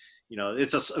him. And,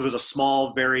 it was a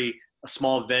small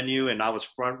venue, and I was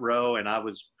front row, and I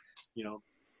was,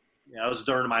 I was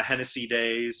during my Hennessy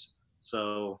days.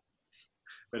 So,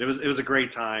 but it was a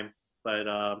great time. But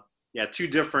two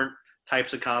different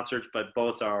types of concerts, but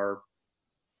both are,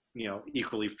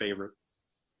 equally favorite.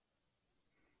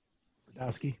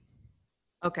 Radowski.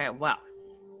 Okay, well,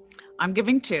 I'm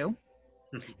giving 2,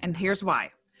 and here's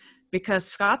why. Because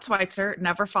Scott Schweitzer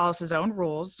never follows his own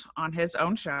rules on his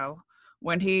own show.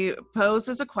 When he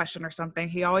poses a question or something,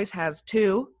 he always has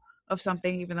 2 of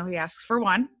something, even though he asks for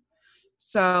 1.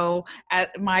 So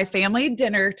at my family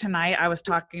dinner tonight, I was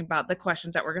talking about the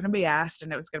questions that were going to be asked,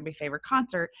 and it was going to be favorite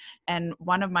concert. And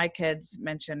one of my kids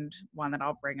mentioned one that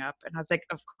I'll bring up. And I was like,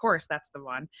 of course, that's the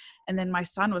one. And then my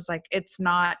son was like, it's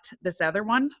not this other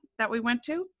one that we went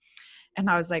to. And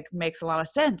I was like, makes a lot of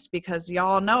sense, because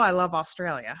y'all know I love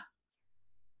Australia.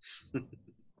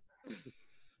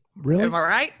 Really? Am I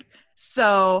right?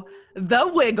 So the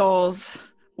Wiggles,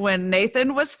 when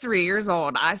Nathan was 3 years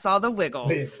old, I saw the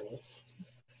Wiggles.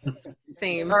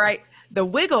 Same. All right. The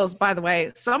Wiggles, by the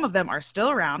way, some of them are still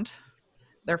around.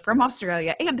 They're from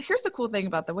Australia. And here's the cool thing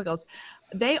about the Wiggles.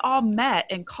 They all met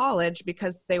in college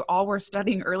because they all were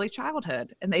studying early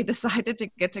childhood, and they decided to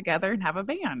get together and have a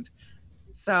band.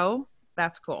 So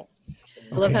that's cool.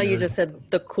 I love how you just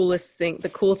said the cool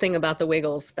thing about the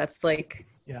Wiggles. That's like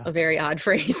a very odd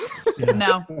phrase. Yeah.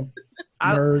 No.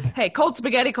 Nerd. Hey, cold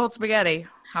spaghetti.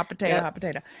 Hot potato, hot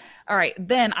potato. All right.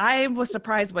 Then I was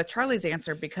surprised with Charlie's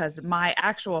answer because my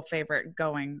actual favorite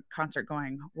concert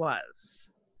going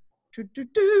was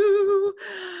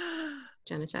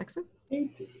Janet Jackson.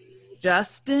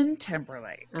 Justin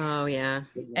Timberlake. Oh yeah.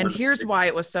 And here's why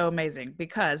it was so amazing,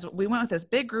 because we went with this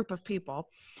big group of people,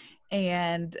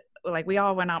 and like we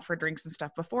all went out for drinks and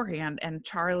stuff beforehand, and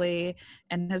Charlie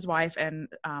and his wife and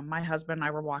my husband and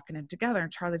I were walking in together,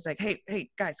 and Charlie's like, hey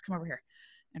guys, come over here.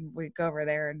 And we go over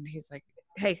there and he's like,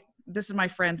 hey, this is my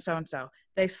friend so-and-so.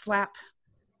 They slap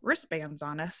wristbands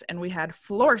on us and we had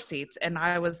floor seats. And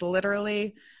I was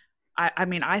literally, I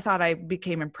mean, I thought I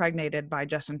became impregnated by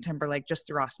Justin Timberlake just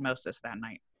through osmosis that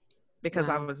night because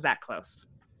I was that close.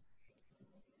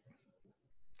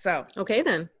 So. Okay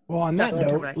then. Well, on that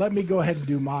note, let me go ahead and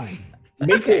do mine.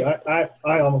 Me too. I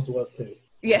almost was too.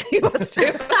 Yeah, he was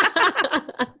too.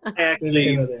 I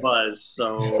actually was,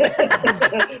 so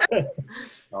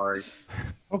sorry.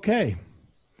 Okay.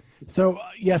 So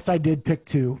yes, I did pick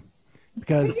two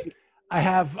because I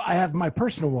have my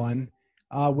personal one,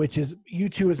 which is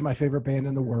U2 is my favorite band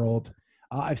in the world.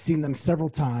 I've seen them several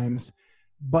times,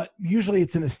 but usually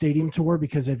it's in a stadium tour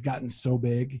because they've gotten so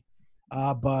big.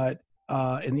 But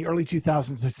in the early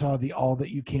 2000s, I saw the All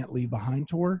That You Can't Leave Behind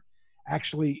tour,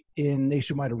 actually in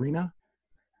Nationwide Arena,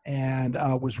 and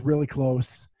was really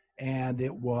close, and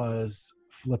it was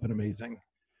flipping amazing.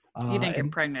 You didn't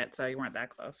get pregnant, so you weren't that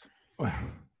close.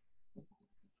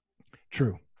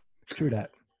 True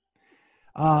that.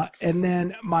 And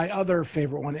then my other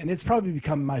favorite one, and it's probably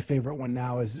become my favorite one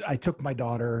now, is I took my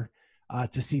daughter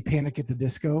to see Panic at the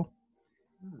Disco,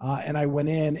 and I went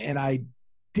in, and I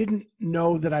didn't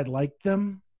know that I'd liked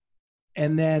them.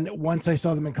 And then once I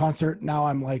saw them in concert, now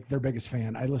I'm like their biggest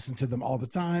fan. I listen to them all the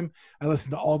time. I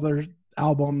listen to all their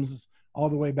albums all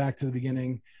the way back to the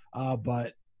beginning.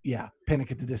 But yeah,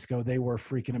 Panic at the Disco, they were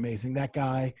freaking amazing. That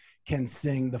guy can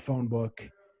sing the phone book.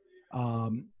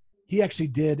 He actually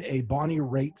did a Bonnie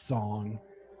Raitt song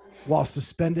while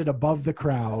suspended above the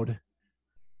crowd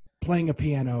playing a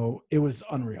piano. It was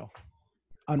unreal.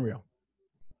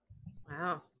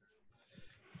 Wow.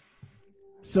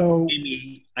 So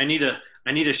Amy, I need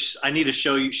to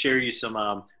share you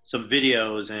some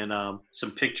videos and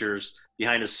some pictures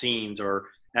behind the scenes, or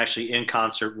actually in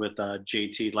concert with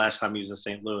JT last time he was in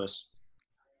St. Louis.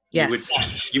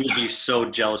 Yes. You would be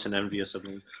so jealous and envious of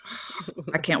me.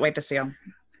 I can't wait to see him.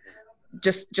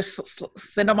 Just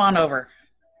send them on over.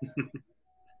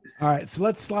 All right, so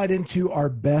let's slide into our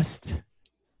best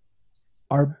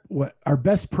personal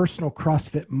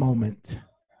CrossFit moment.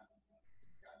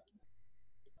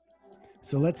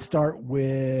 So let's start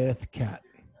with Kat.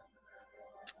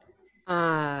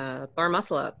 Bar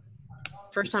muscle up.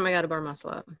 First time I got a bar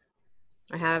muscle up.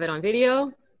 I have it on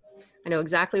video. I know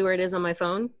exactly where it is on my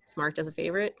phone. It's marked as a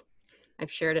favorite.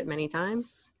 I've shared it many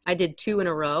times. I did 2 in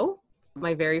a row,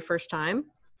 my very first time.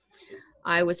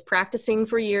 I was practicing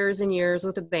for years and years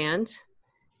with a band.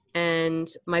 And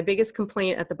my biggest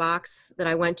complaint at the box that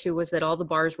I went to was that all the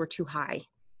bars were too high.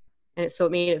 And so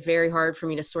it made it very hard for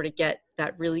me to sort of get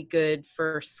that really good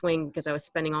first swing because I was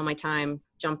spending all my time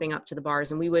jumping up to the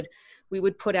bars. And I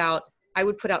would put out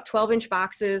 12-inch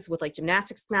boxes with like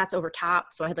gymnastics mats over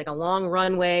top. So I had like a long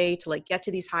runway to like get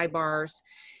to these high bars.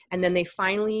 And then they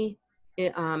finally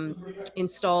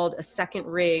installed a second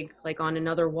rig like on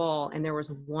another wall. And there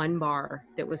was one bar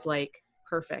that was like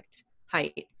perfect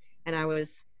height. And I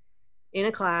was in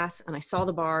a class and I saw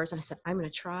the bars and I said, I'm going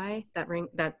to try that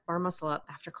bar muscle up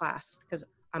after class because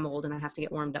I'm old and I have to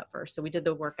get warmed up first. So we did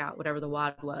the workout, whatever the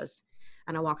WOD was.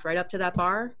 And I walked right up to that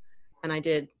bar and I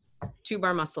did 2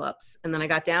 bar muscle ups. And then I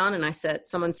got down and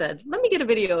someone said, let me get a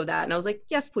video of that. And I was like,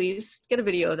 yes, please get a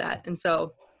video of that. And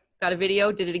so got a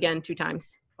video, did it again 2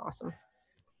 times. Awesome.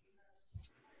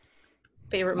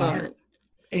 Favorite moment.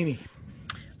 Amy.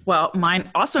 Well, mine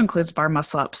also includes bar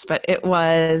muscle ups, but it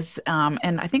was,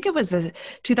 and I think it was a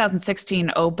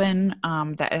 2016 Open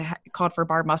that called for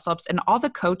bar muscle ups, and all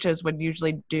the coaches would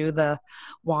usually do the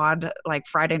WOD like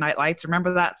Friday Night Lights.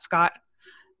 Remember that, Scott?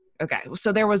 Okay,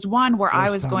 so there was one where I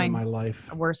was going. My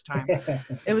life. Worst time.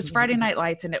 It was Friday Night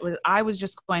Lights, and I was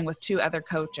just going with 2 other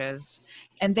coaches,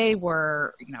 and they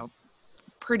were,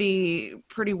 pretty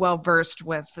well versed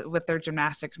with their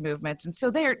gymnastics movements, and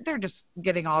so they're just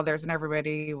getting all theirs, and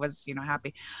everybody was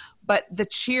happy. But the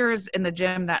cheers in the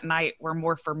gym that night were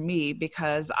more for me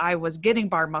because I was getting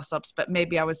bar muscle ups, but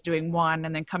maybe I was doing one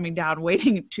and then coming down,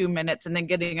 waiting 2 minutes, and then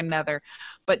getting another.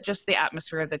 But just the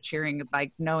atmosphere of the cheering,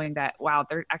 like knowing that wow,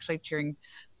 they're actually cheering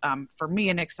for me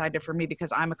and excited for me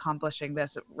because I'm accomplishing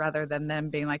this, rather than them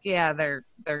being like, yeah, they're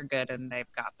good and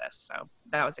they've got this. So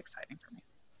that was exciting for me.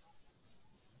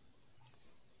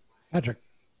 Patrick.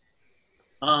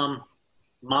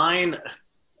 Mine,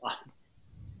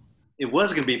 it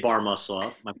was going to be bar muscle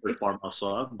up, my first bar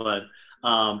muscle up, but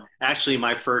actually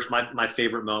my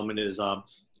favorite moment is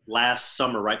last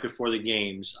summer, right before the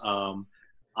games,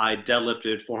 I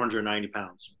deadlifted 490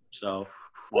 pounds. So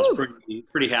I was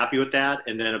pretty happy with that.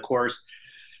 And then, of course,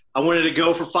 I wanted to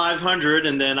go for 500,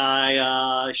 and then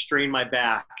I strained my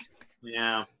back.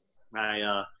 Yeah,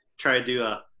 I tried to do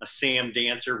a Sam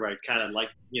Dancer where I kind of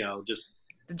just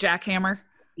the jackhammer.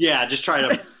 Yeah, just try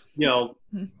to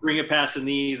bring it past the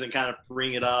knees and kind of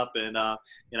bring it up, and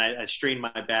I strained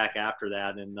my back after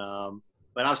that, and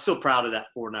but I was still proud of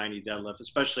that 490 deadlift,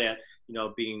 especially at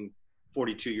being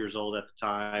 42 years old at the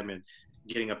time and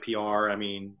getting a PR. I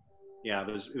mean, yeah,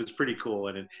 it was pretty cool,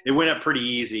 and it went up pretty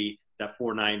easy, that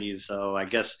 490. So I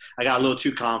guess I got a little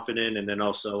too confident, and then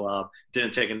also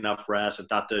didn't take enough rest and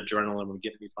thought the adrenaline would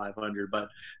get me 500. But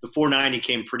the 490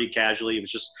 came pretty casually. It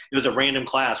was a random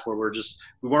class where we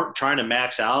weren't trying to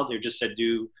max out. They just said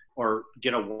do or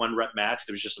get a 1 rep max.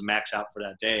 It was just a max out for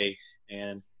that day,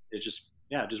 and it just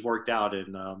worked out.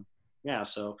 And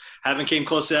so haven't came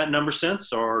close to that number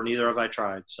since, or neither have I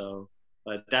tried. So,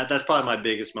 but that's probably my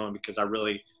biggest moment, because I'm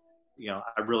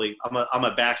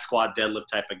a back squat deadlift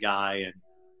type of guy, and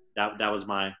that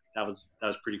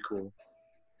was pretty cool.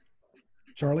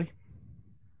 Charlie?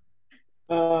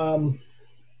 I'm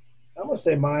gonna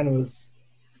say mine was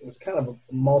kind of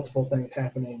multiple things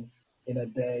happening in a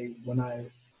day. When I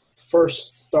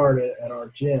first started at our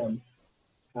gym,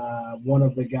 one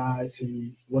of the guys who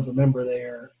was a member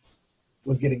there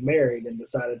was getting married and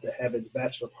decided to have his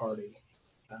bachelor party.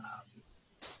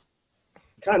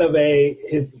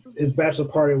 His bachelor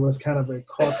party was kind of a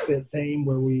CrossFit theme,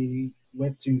 where we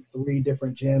went to 3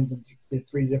 different gyms and did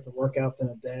 3 different workouts in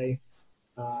a day.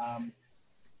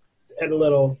 Had a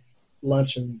little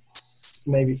lunch and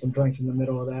maybe some drinks in the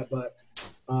middle of that, but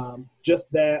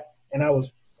just that. And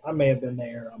I may have been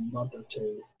there a month or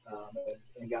 2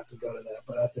 and got to go to that.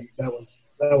 But I think that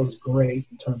was great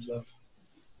in terms of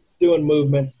doing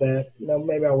movements that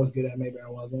maybe I was good at, maybe I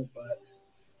wasn't, but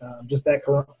just that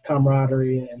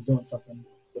camaraderie and doing something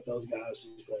with those guys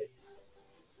was great.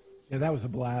 Yeah, that was a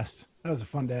blast. That was a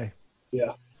fun day.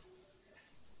 Yeah.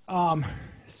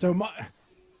 So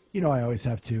I always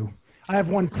have 2. I have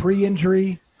one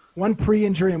pre-injury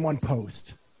and one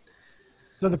post.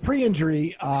 So the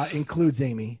pre-injury includes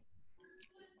Amy.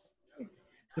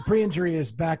 The pre-injury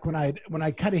is back when I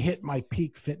kind of hit my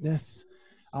peak fitness,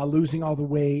 losing all the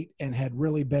weight, and had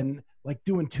really been like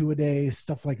doing 2 a day,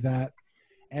 stuff like that.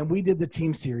 And we did the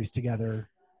team series together,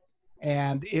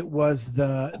 and it was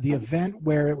the event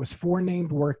where it was 4 named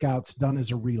workouts done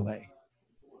as a relay.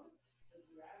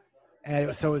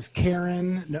 And so it was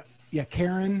Karen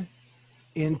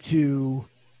into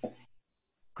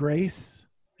Grace,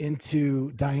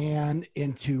 into Diane,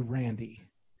 into Randy.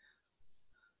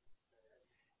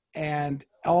 And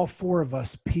all 4 of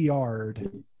us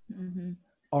PR'd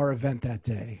our event that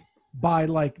day by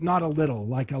not a little,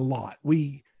 like a lot.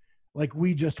 We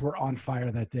just were on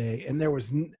fire that day, and there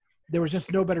was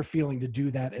just no better feeling to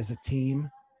do that as a team,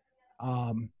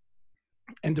 and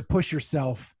to push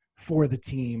yourself for the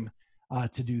team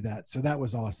to do that. So that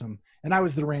was awesome. And I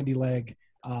was the Randy leg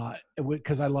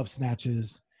because I love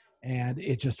snatches, and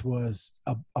it just was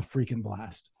a freaking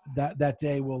blast. That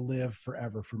day will live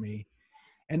forever for me.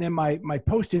 And then my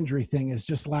post-injury thing is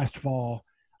just last fall.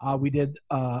 I did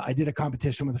a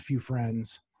competition with a few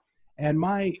friends. And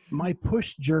my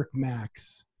push jerk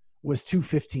max was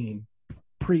 215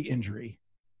 pre-injury.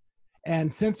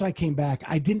 And since I came back,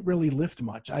 I didn't really lift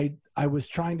much. I was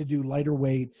trying to do lighter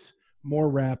weights, more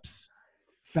reps,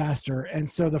 faster. And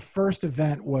so the first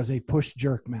event was a push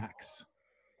jerk max.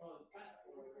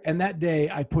 And that day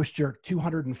I push jerked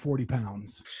 240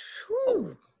 pounds.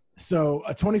 Whew. So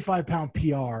a 25-pound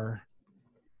PR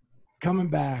coming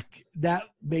back, that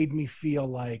made me feel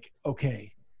like,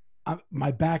 okay,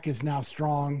 my back is now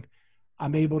strong.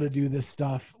 I'm able to do this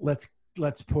stuff. Let's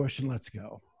push and let's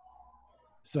go.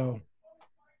 So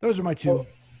those are my 2.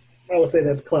 I would say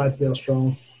that's Clydesdale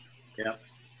strong. Yeah.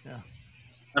 Yeah.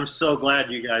 I'm so glad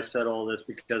you guys said all this,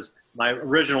 because my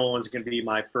original one's going to be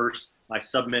my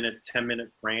sub-minute,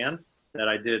 10-minute Fran that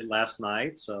I did last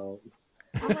night. So.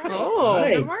 Oh,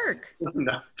 nice. Good work.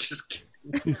 No, just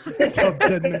kidding. Sub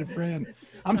 10-minute Fran.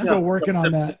 I'm still working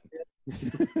on that.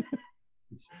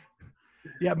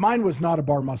 Yeah, mine was not a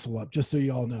bar muscle up, just so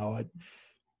you all know.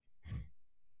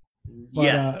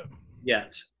 Yet.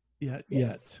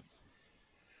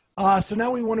 So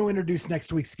now we want to introduce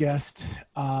next week's guest.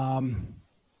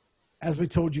 As we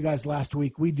told you guys last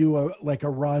week, we do a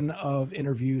run of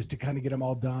interviews to kind of get them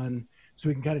all done, so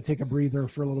we can kind of take a breather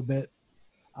for a little bit.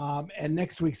 And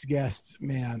next week's guest,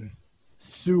 man,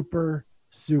 super,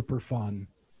 super fun.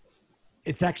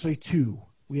 It's actually 2.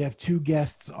 We have 2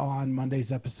 guests on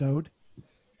Monday's episode,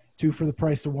 2 for the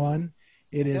price of 1.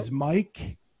 It is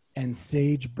Mike and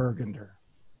Sage Burgunder.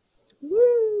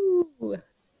 Woo!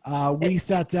 We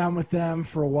sat down with them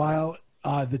for a while.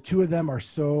 The 2 of them are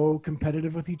so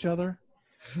competitive with each other.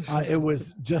 It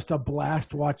was just a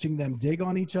blast watching them dig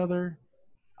on each other.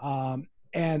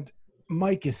 And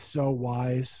Mike is so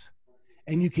wise.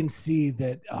 And you can see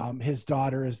that his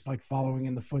daughter is like following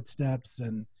in the footsteps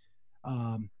and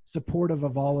supportive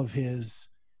of all of his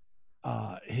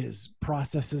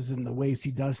processes and the ways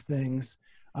he does things.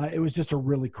 It was just a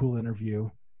really cool interview.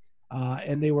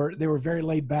 And they were very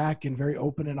laid back and very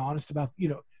open and honest about,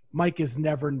 Mike is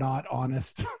never not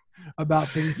honest about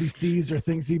things he sees or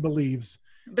things he believes.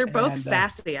 They're both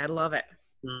sassy. I love it.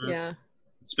 Yeah.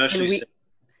 Especially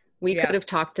we could have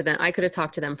talked to them. I could have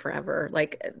talked to them forever.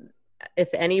 Like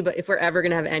if we're ever going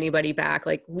to have anybody back,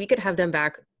 like we could have them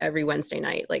back every Wednesday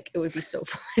night. Like it would be so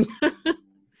fun.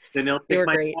 Then they'll they were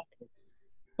great. Jacket.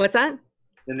 What's that?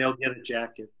 Then they'll get a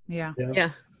jacket. Yeah.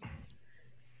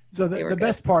 So the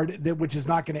best part, which is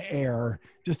not going to air,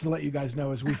 just to let you guys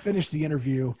know, is we finished the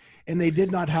interview and they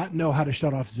did not know how to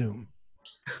shut off Zoom.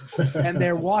 And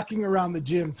they're walking around the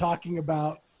gym talking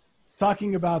about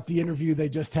the interview they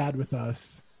just had with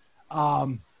us.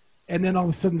 And then all of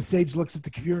a sudden Sage looks at the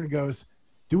computer and goes,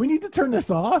 "Do we need to turn this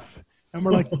off?" And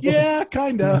we're like, "Yeah,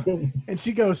 kind of." And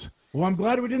she goes, "Well, I'm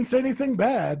glad we didn't say anything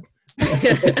bad."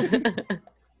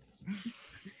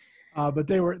 But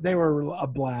they were a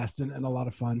blast and a lot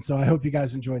of fun. So I hope you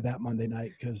guys enjoyed that Monday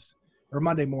night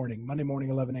Monday morning,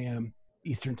 11 a.m.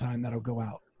 Eastern time, that'll go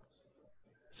out.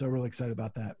 So really excited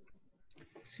about that.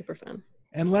 Super fun.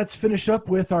 And let's finish up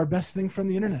with our best thing from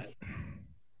the internet.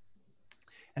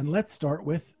 And let's start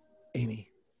with Amy.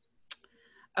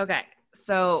 Okay.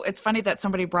 So it's funny that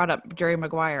somebody brought up Jerry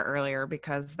Maguire earlier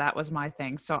because that was my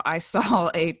thing. So I saw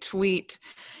a tweet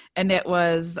and it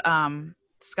was,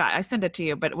 Scott, I sent it to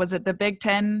you, but was it the Big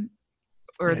Ten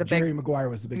or Jerry Maguire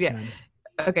was the Big Ten.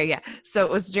 Okay. Yeah. So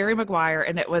it was Jerry Maguire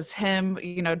and it was him,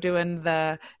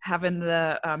 having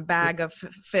the bag of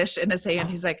fish in his hand.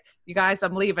 He's like, "You guys,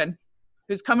 I'm leaving.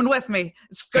 Who's coming with me?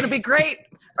 It's going to be great.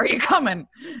 Are you coming?"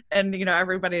 And,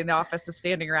 everybody in the office is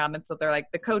standing around. And so they're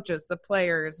like the coaches, the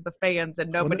players, the fans,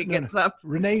 and nobody gets up.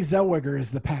 Renee Zellweger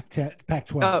is the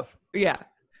Pac-12. Oh, yeah.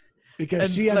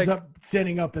 Because she ends up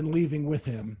standing up and leaving with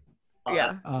him.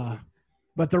 Yeah.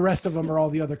 But the rest of them are all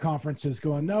the other conferences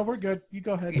going, "No, we're good. You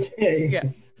go ahead." Yeah.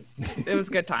 It was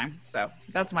a good time. So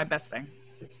that's my best thing.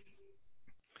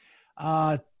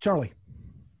 Charlie.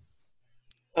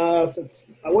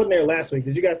 Since I wasn't there last week,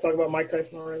 did you guys talk about Mike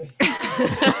Tyson already?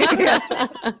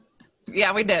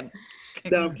 Yeah, we did.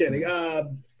 No, I'm kidding.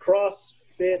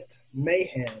 CrossFit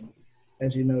Mayhem,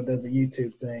 as you know, does a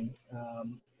YouTube thing.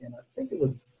 And I think it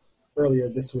was earlier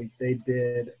this week they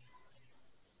did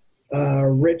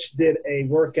Rich did a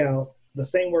workout, the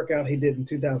same workout he did in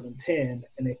 2010,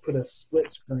 and they put a split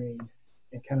screen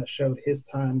and kind of showed his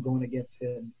time going against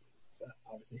him,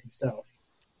 obviously himself,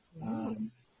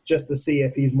 just to see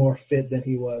if he's more fit than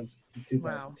he was in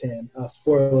 2010. Wow.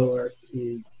 Spoiler alert,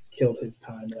 he killed his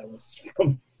time. That was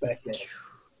from back then.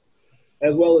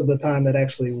 As well as the time that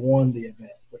actually won the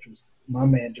event, which was my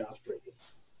man Josh Bridges.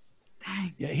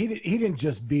 Yeah, he didn't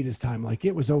just beat his time. Like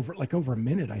it was over a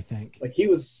minute, I think. Like he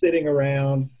was sitting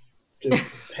around,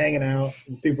 just hanging out,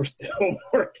 and people were still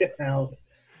working out.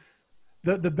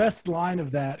 The best line of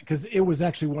that, because it was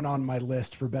actually one on my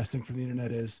list for best thing from the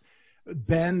internet, is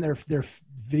Ben, their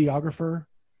videographer,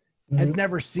 had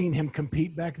never seen him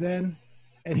compete back then,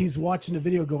 and he's watching the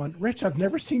video going, "Rich, I've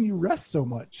never seen you rest so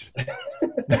much."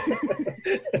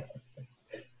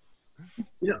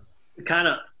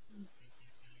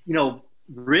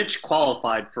 Rich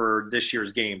qualified for this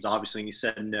year's games, obviously, and he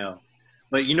said no.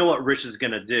 But you know what Rich is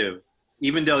going to do?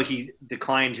 Even though he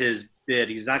declined his bid,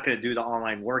 he's not going to do the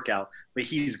online workout, but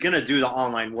he's going to do the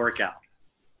online workouts.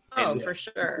 Oh, for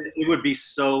sure. It would be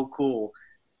so cool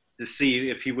to see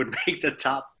if he would make the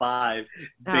top 5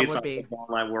 based on the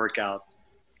online workouts,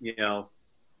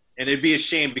 And it'd be a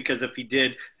shame because if he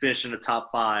did finish in the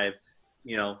top 5,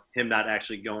 him not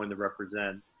actually going to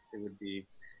represent, it'd be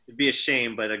a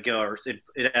shame, but again,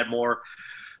 it had more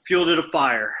fuel to the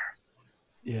fire.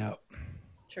 Yeah.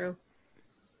 True.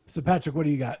 So Patrick, what do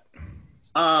you got?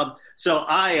 So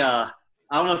I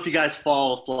don't know if you guys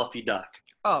follow Fluffy Duck.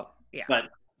 Oh, yeah. But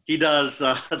he does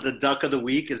the Duck of the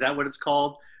Week. Is that what it's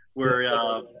called? Where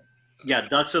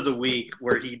Ducks of the Week,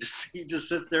 where he just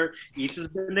sits there, eats his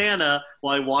banana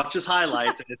while he watches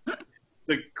highlights. And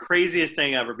the craziest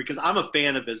thing ever, because I'm a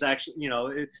fan of his. Actually,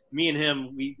 me and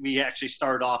him, we actually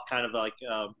started off kind of like,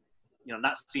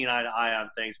 not seeing eye to eye on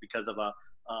things because of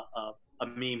a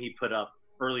meme he put up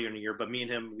earlier in the year. But me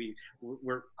and him,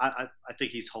 I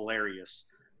think he's hilarious.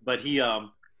 But he,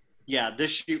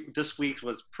 this week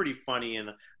was pretty funny,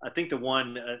 and I think the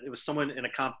one it was someone in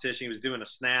a competition. He was doing a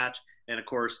snatch, and of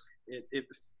course it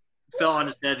fell on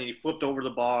his head, and he flipped over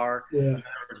the bar. Yeah. And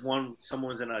there was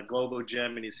someone's in a Globo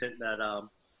gym, and he's hitting that.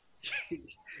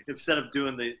 Instead of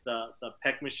doing the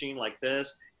pec machine like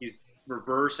this, he's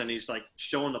reverse, and he's like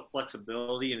showing the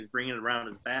flexibility, and he's bringing it around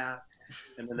his back.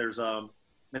 And then there's and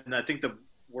I think the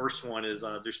worst one is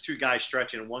there's two guys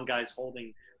stretching, and one guy's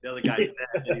holding the other guy's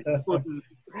neck, and he's putting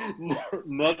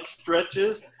neck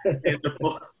stretches,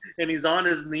 and he's on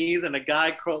his knees, and a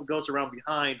guy goes around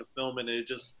behind to film, and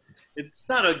it's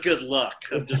not a good look.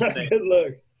 It's not a good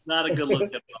look. Not a good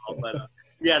look at all. But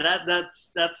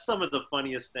that's some of the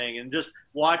funniest thing, and just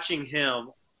watching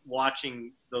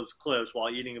those clips while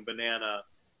eating a banana,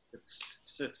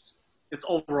 it's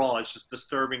overall it's just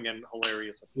disturbing and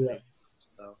hilarious. Yeah.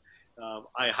 So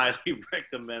I highly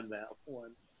recommend that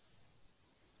one.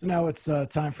 So now it's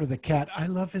time for the cat. I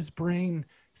love his brain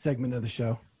segment of the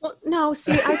show. Well, no,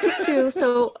 see, I picked two,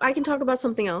 so I can talk about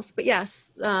something else. But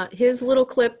yes, his little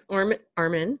clip,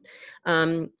 Armin,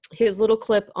 his little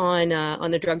clip on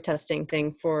the drug testing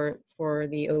thing for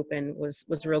the Open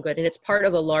was real good, and it's part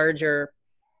of a larger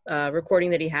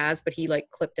recording that he has, but he like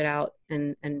clipped it out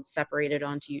and separated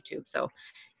onto YouTube. So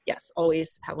yes,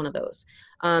 always have one of those.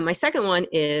 My second one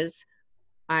is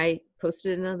I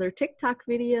posted another TikTok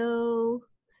video.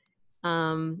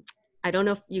 I don't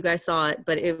know if you guys saw it,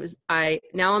 but it was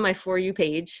now on my For You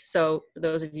page. So for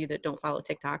those of you that don't follow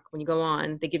TikTok, when you go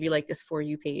on, they give you like this For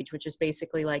You page, which is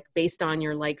basically like based on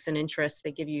your likes and interests,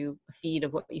 they give you a feed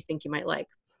of what you think you might like.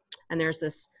 And there's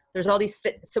all these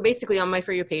so basically on my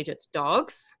For You page, it's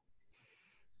dogs,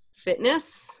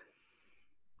 fitness,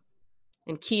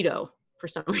 and keto for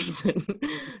some reason.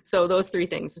 So those three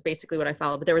things is basically what I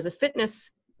follow. But there was a fitness,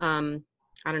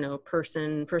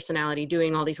 personality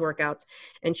doing all these workouts,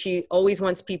 and she always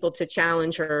wants people to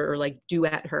challenge her or like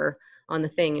duet her on the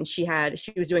thing. And she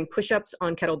was doing push-ups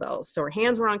on kettlebells. So her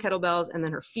hands were on kettlebells, and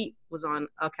then her feet was on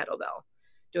a kettlebell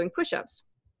doing push-ups.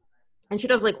 And she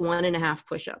does like 1.5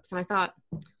 push-ups. And I thought,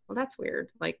 well, that's weird.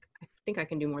 Like, I think I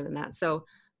can do more than that. So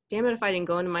damn it if I didn't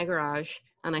go into my garage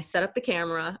and I set up the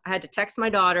camera. I had to text my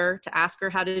daughter to ask her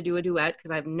how to do a duet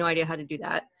because I have no idea how to do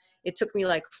that. It took me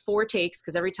like 4 takes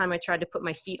because every time I tried to put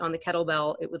my feet on the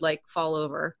kettlebell, it would like fall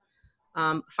over.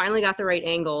 Finally got the right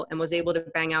angle and was able to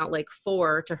bang out like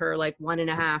 4 to her like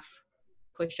 1.5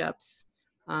 push-ups.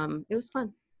 It was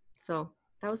fun. So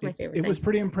that was my favorite thing. It was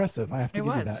pretty impressive. I have to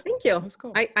give you that. Thank you. That was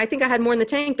cool. I think I had more in the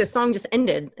tank. The song just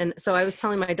ended. And so I was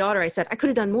telling my daughter, I said, I could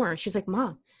have done more. She's like,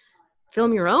 Mom,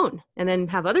 film your own and then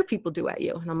have other people duet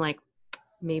you. And I'm like,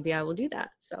 maybe I will do that.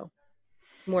 So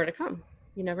more to come.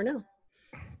 You never know.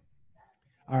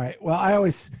 All right. Well, I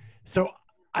always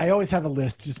have a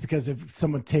list just because if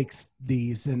someone takes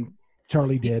these, and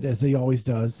Charlie did, as he always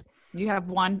does. You have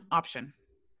one option.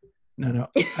 No.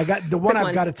 I got the one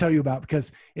I've got to tell you about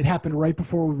because it happened right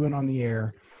before we went on the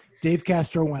air. Dave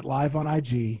Castro went live on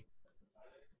IG,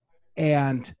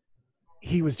 and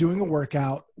he was doing a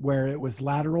workout where it was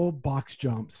lateral box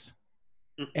jumps,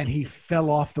 and he fell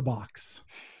off the box.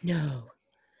 No.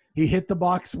 He hit the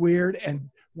box weird and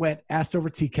went ass over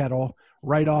tea kettle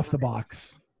right off the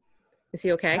box. Is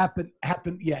he okay?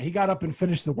 Happened. Yeah, he got up and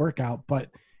finished the workout, but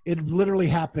it literally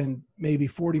happened maybe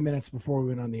 40 minutes before we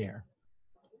went on the air.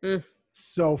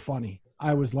 So funny.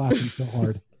 I was laughing so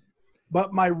hard.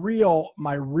 But my real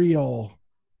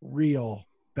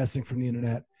best thing from the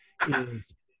internet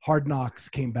is Hard Knocks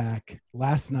came back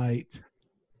last night.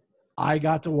 I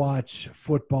got to watch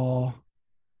football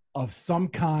of some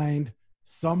kind,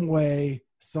 some way,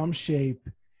 some shape.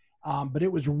 But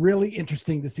it was really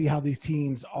interesting to see how these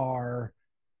teams are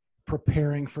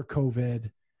preparing for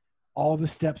COVID. All the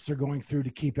steps they're going through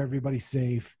to keep everybody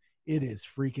safe. It is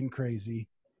freaking crazy.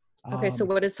 Okay, so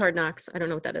what is Hard Knocks? I don't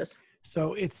know what that is.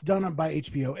 So it's done by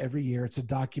HBO every year. It's a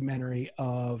documentary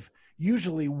of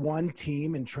usually one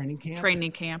team in training camp.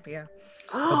 Training camp, yeah.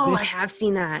 Oh, I have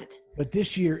seen that. But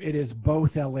this year it is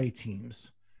both LA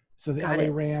teams. So the Got LA it.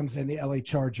 Rams and the LA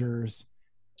Chargers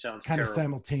Sounds kind of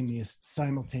terrible.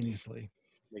 simultaneously.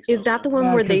 Makes Is no that sense. the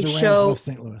one where they because the Rams show? left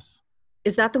St. Louis.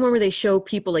 Is that the one where they show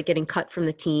people like getting cut from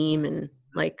the team and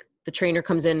like the trainer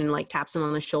comes in and like taps them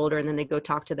on the shoulder and then they go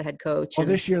talk to the head coach? Well,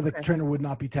 this year the okay. trainer would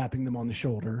not be tapping them on the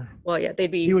shoulder. Well, yeah,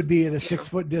 He would be at a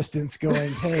 6-foot distance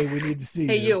going, hey, we need to see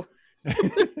Hey, you.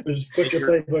 Just put your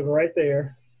playbook right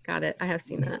there. Got it. I have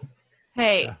seen that.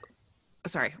 Hey, Yeah.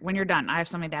 sorry, when you're done, I have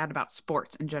something to add about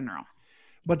sports in general.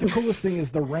 But the coolest thing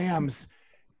is the Rams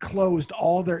closed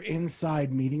all their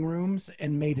inside meeting rooms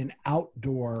and made an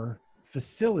outdoor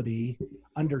facility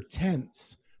under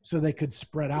tents so they could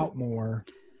spread out more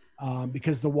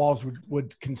because the walls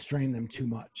would constrain them too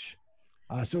much.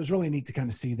 So it was really neat to kind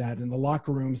of see that. And the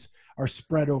locker rooms are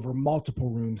spread over multiple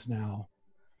rooms now.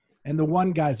 And the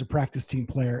one guy's a practice team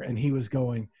player, and he was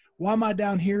going, why am I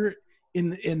down here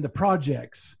in the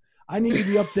projects? I need to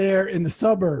be up there in the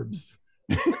suburbs.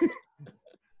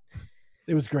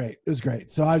 It was great. It was great.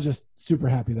 So I was just super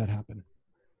happy that happened.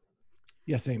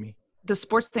 Yes, Amy. The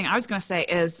sports thing I was going to say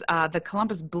is the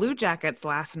Columbus Blue Jackets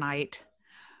last night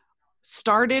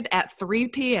started at 3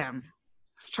 p.m.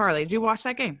 Charlie, did you watch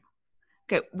that game?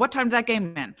 Okay, what time did that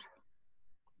game end?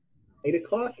 8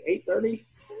 o'clock, 8:30.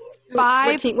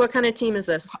 5. What kind of team is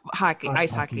this? Hockey,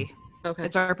 ice hockey. Okay.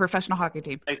 It's our professional hockey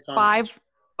team. Hey, Suns. 5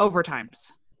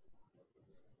 overtimes.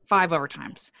 5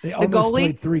 overtimes. They almost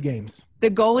played 3 games. The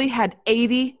goalie had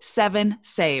 87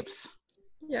 saves.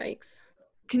 Yikes.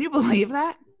 Can you believe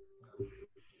that?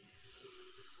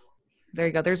 There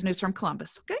you go. There's news from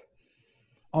Columbus. Okay.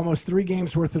 Almost 3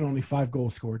 games worth and only 5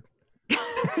 goals scored.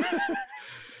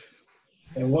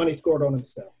 And one he scored on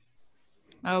himself.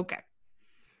 Okay.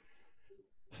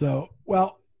 So,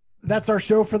 well, that's our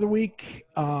show for the week.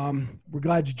 We're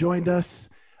glad you joined us.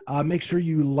 Make sure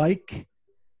you like,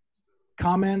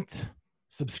 comment,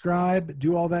 subscribe,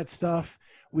 do all that stuff.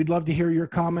 We'd love to hear your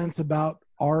comments about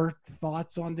our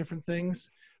thoughts on different things.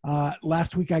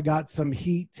 Last week I got some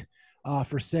heat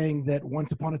for saying that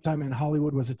Once Upon a Time in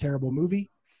Hollywood was a terrible movie.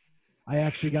 I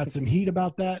actually got some heat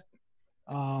about that.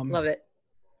 Love it.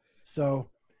 So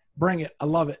bring it. I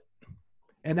love it.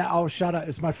 And I'll shout out,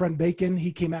 it's my friend Bacon.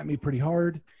 He came at me pretty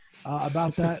hard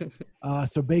about that.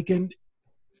 So Bacon,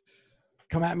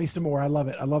 come at me some more. I love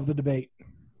it. I love the debate.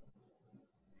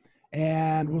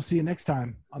 And we'll see you next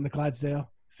time on the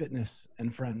Clydesdale Fitness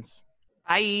and Friends.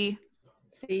 Bye.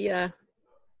 See ya.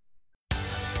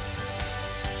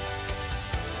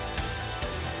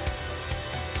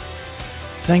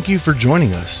 Thank you for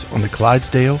joining us on the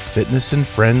Clydesdale Fitness and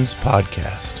Friends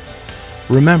podcast.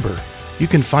 Remember, you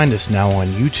can find us now on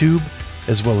YouTube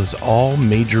as well as all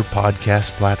major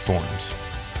podcast platforms.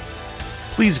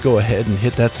 Please go ahead and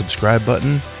hit that subscribe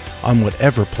button on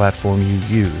whatever platform you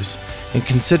use and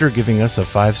consider giving us a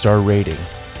 5-star rating.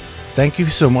 Thank you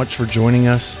so much for joining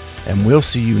us, and we'll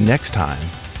see you next time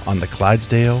on the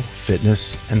Clydesdale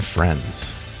Fitness and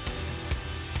Friends.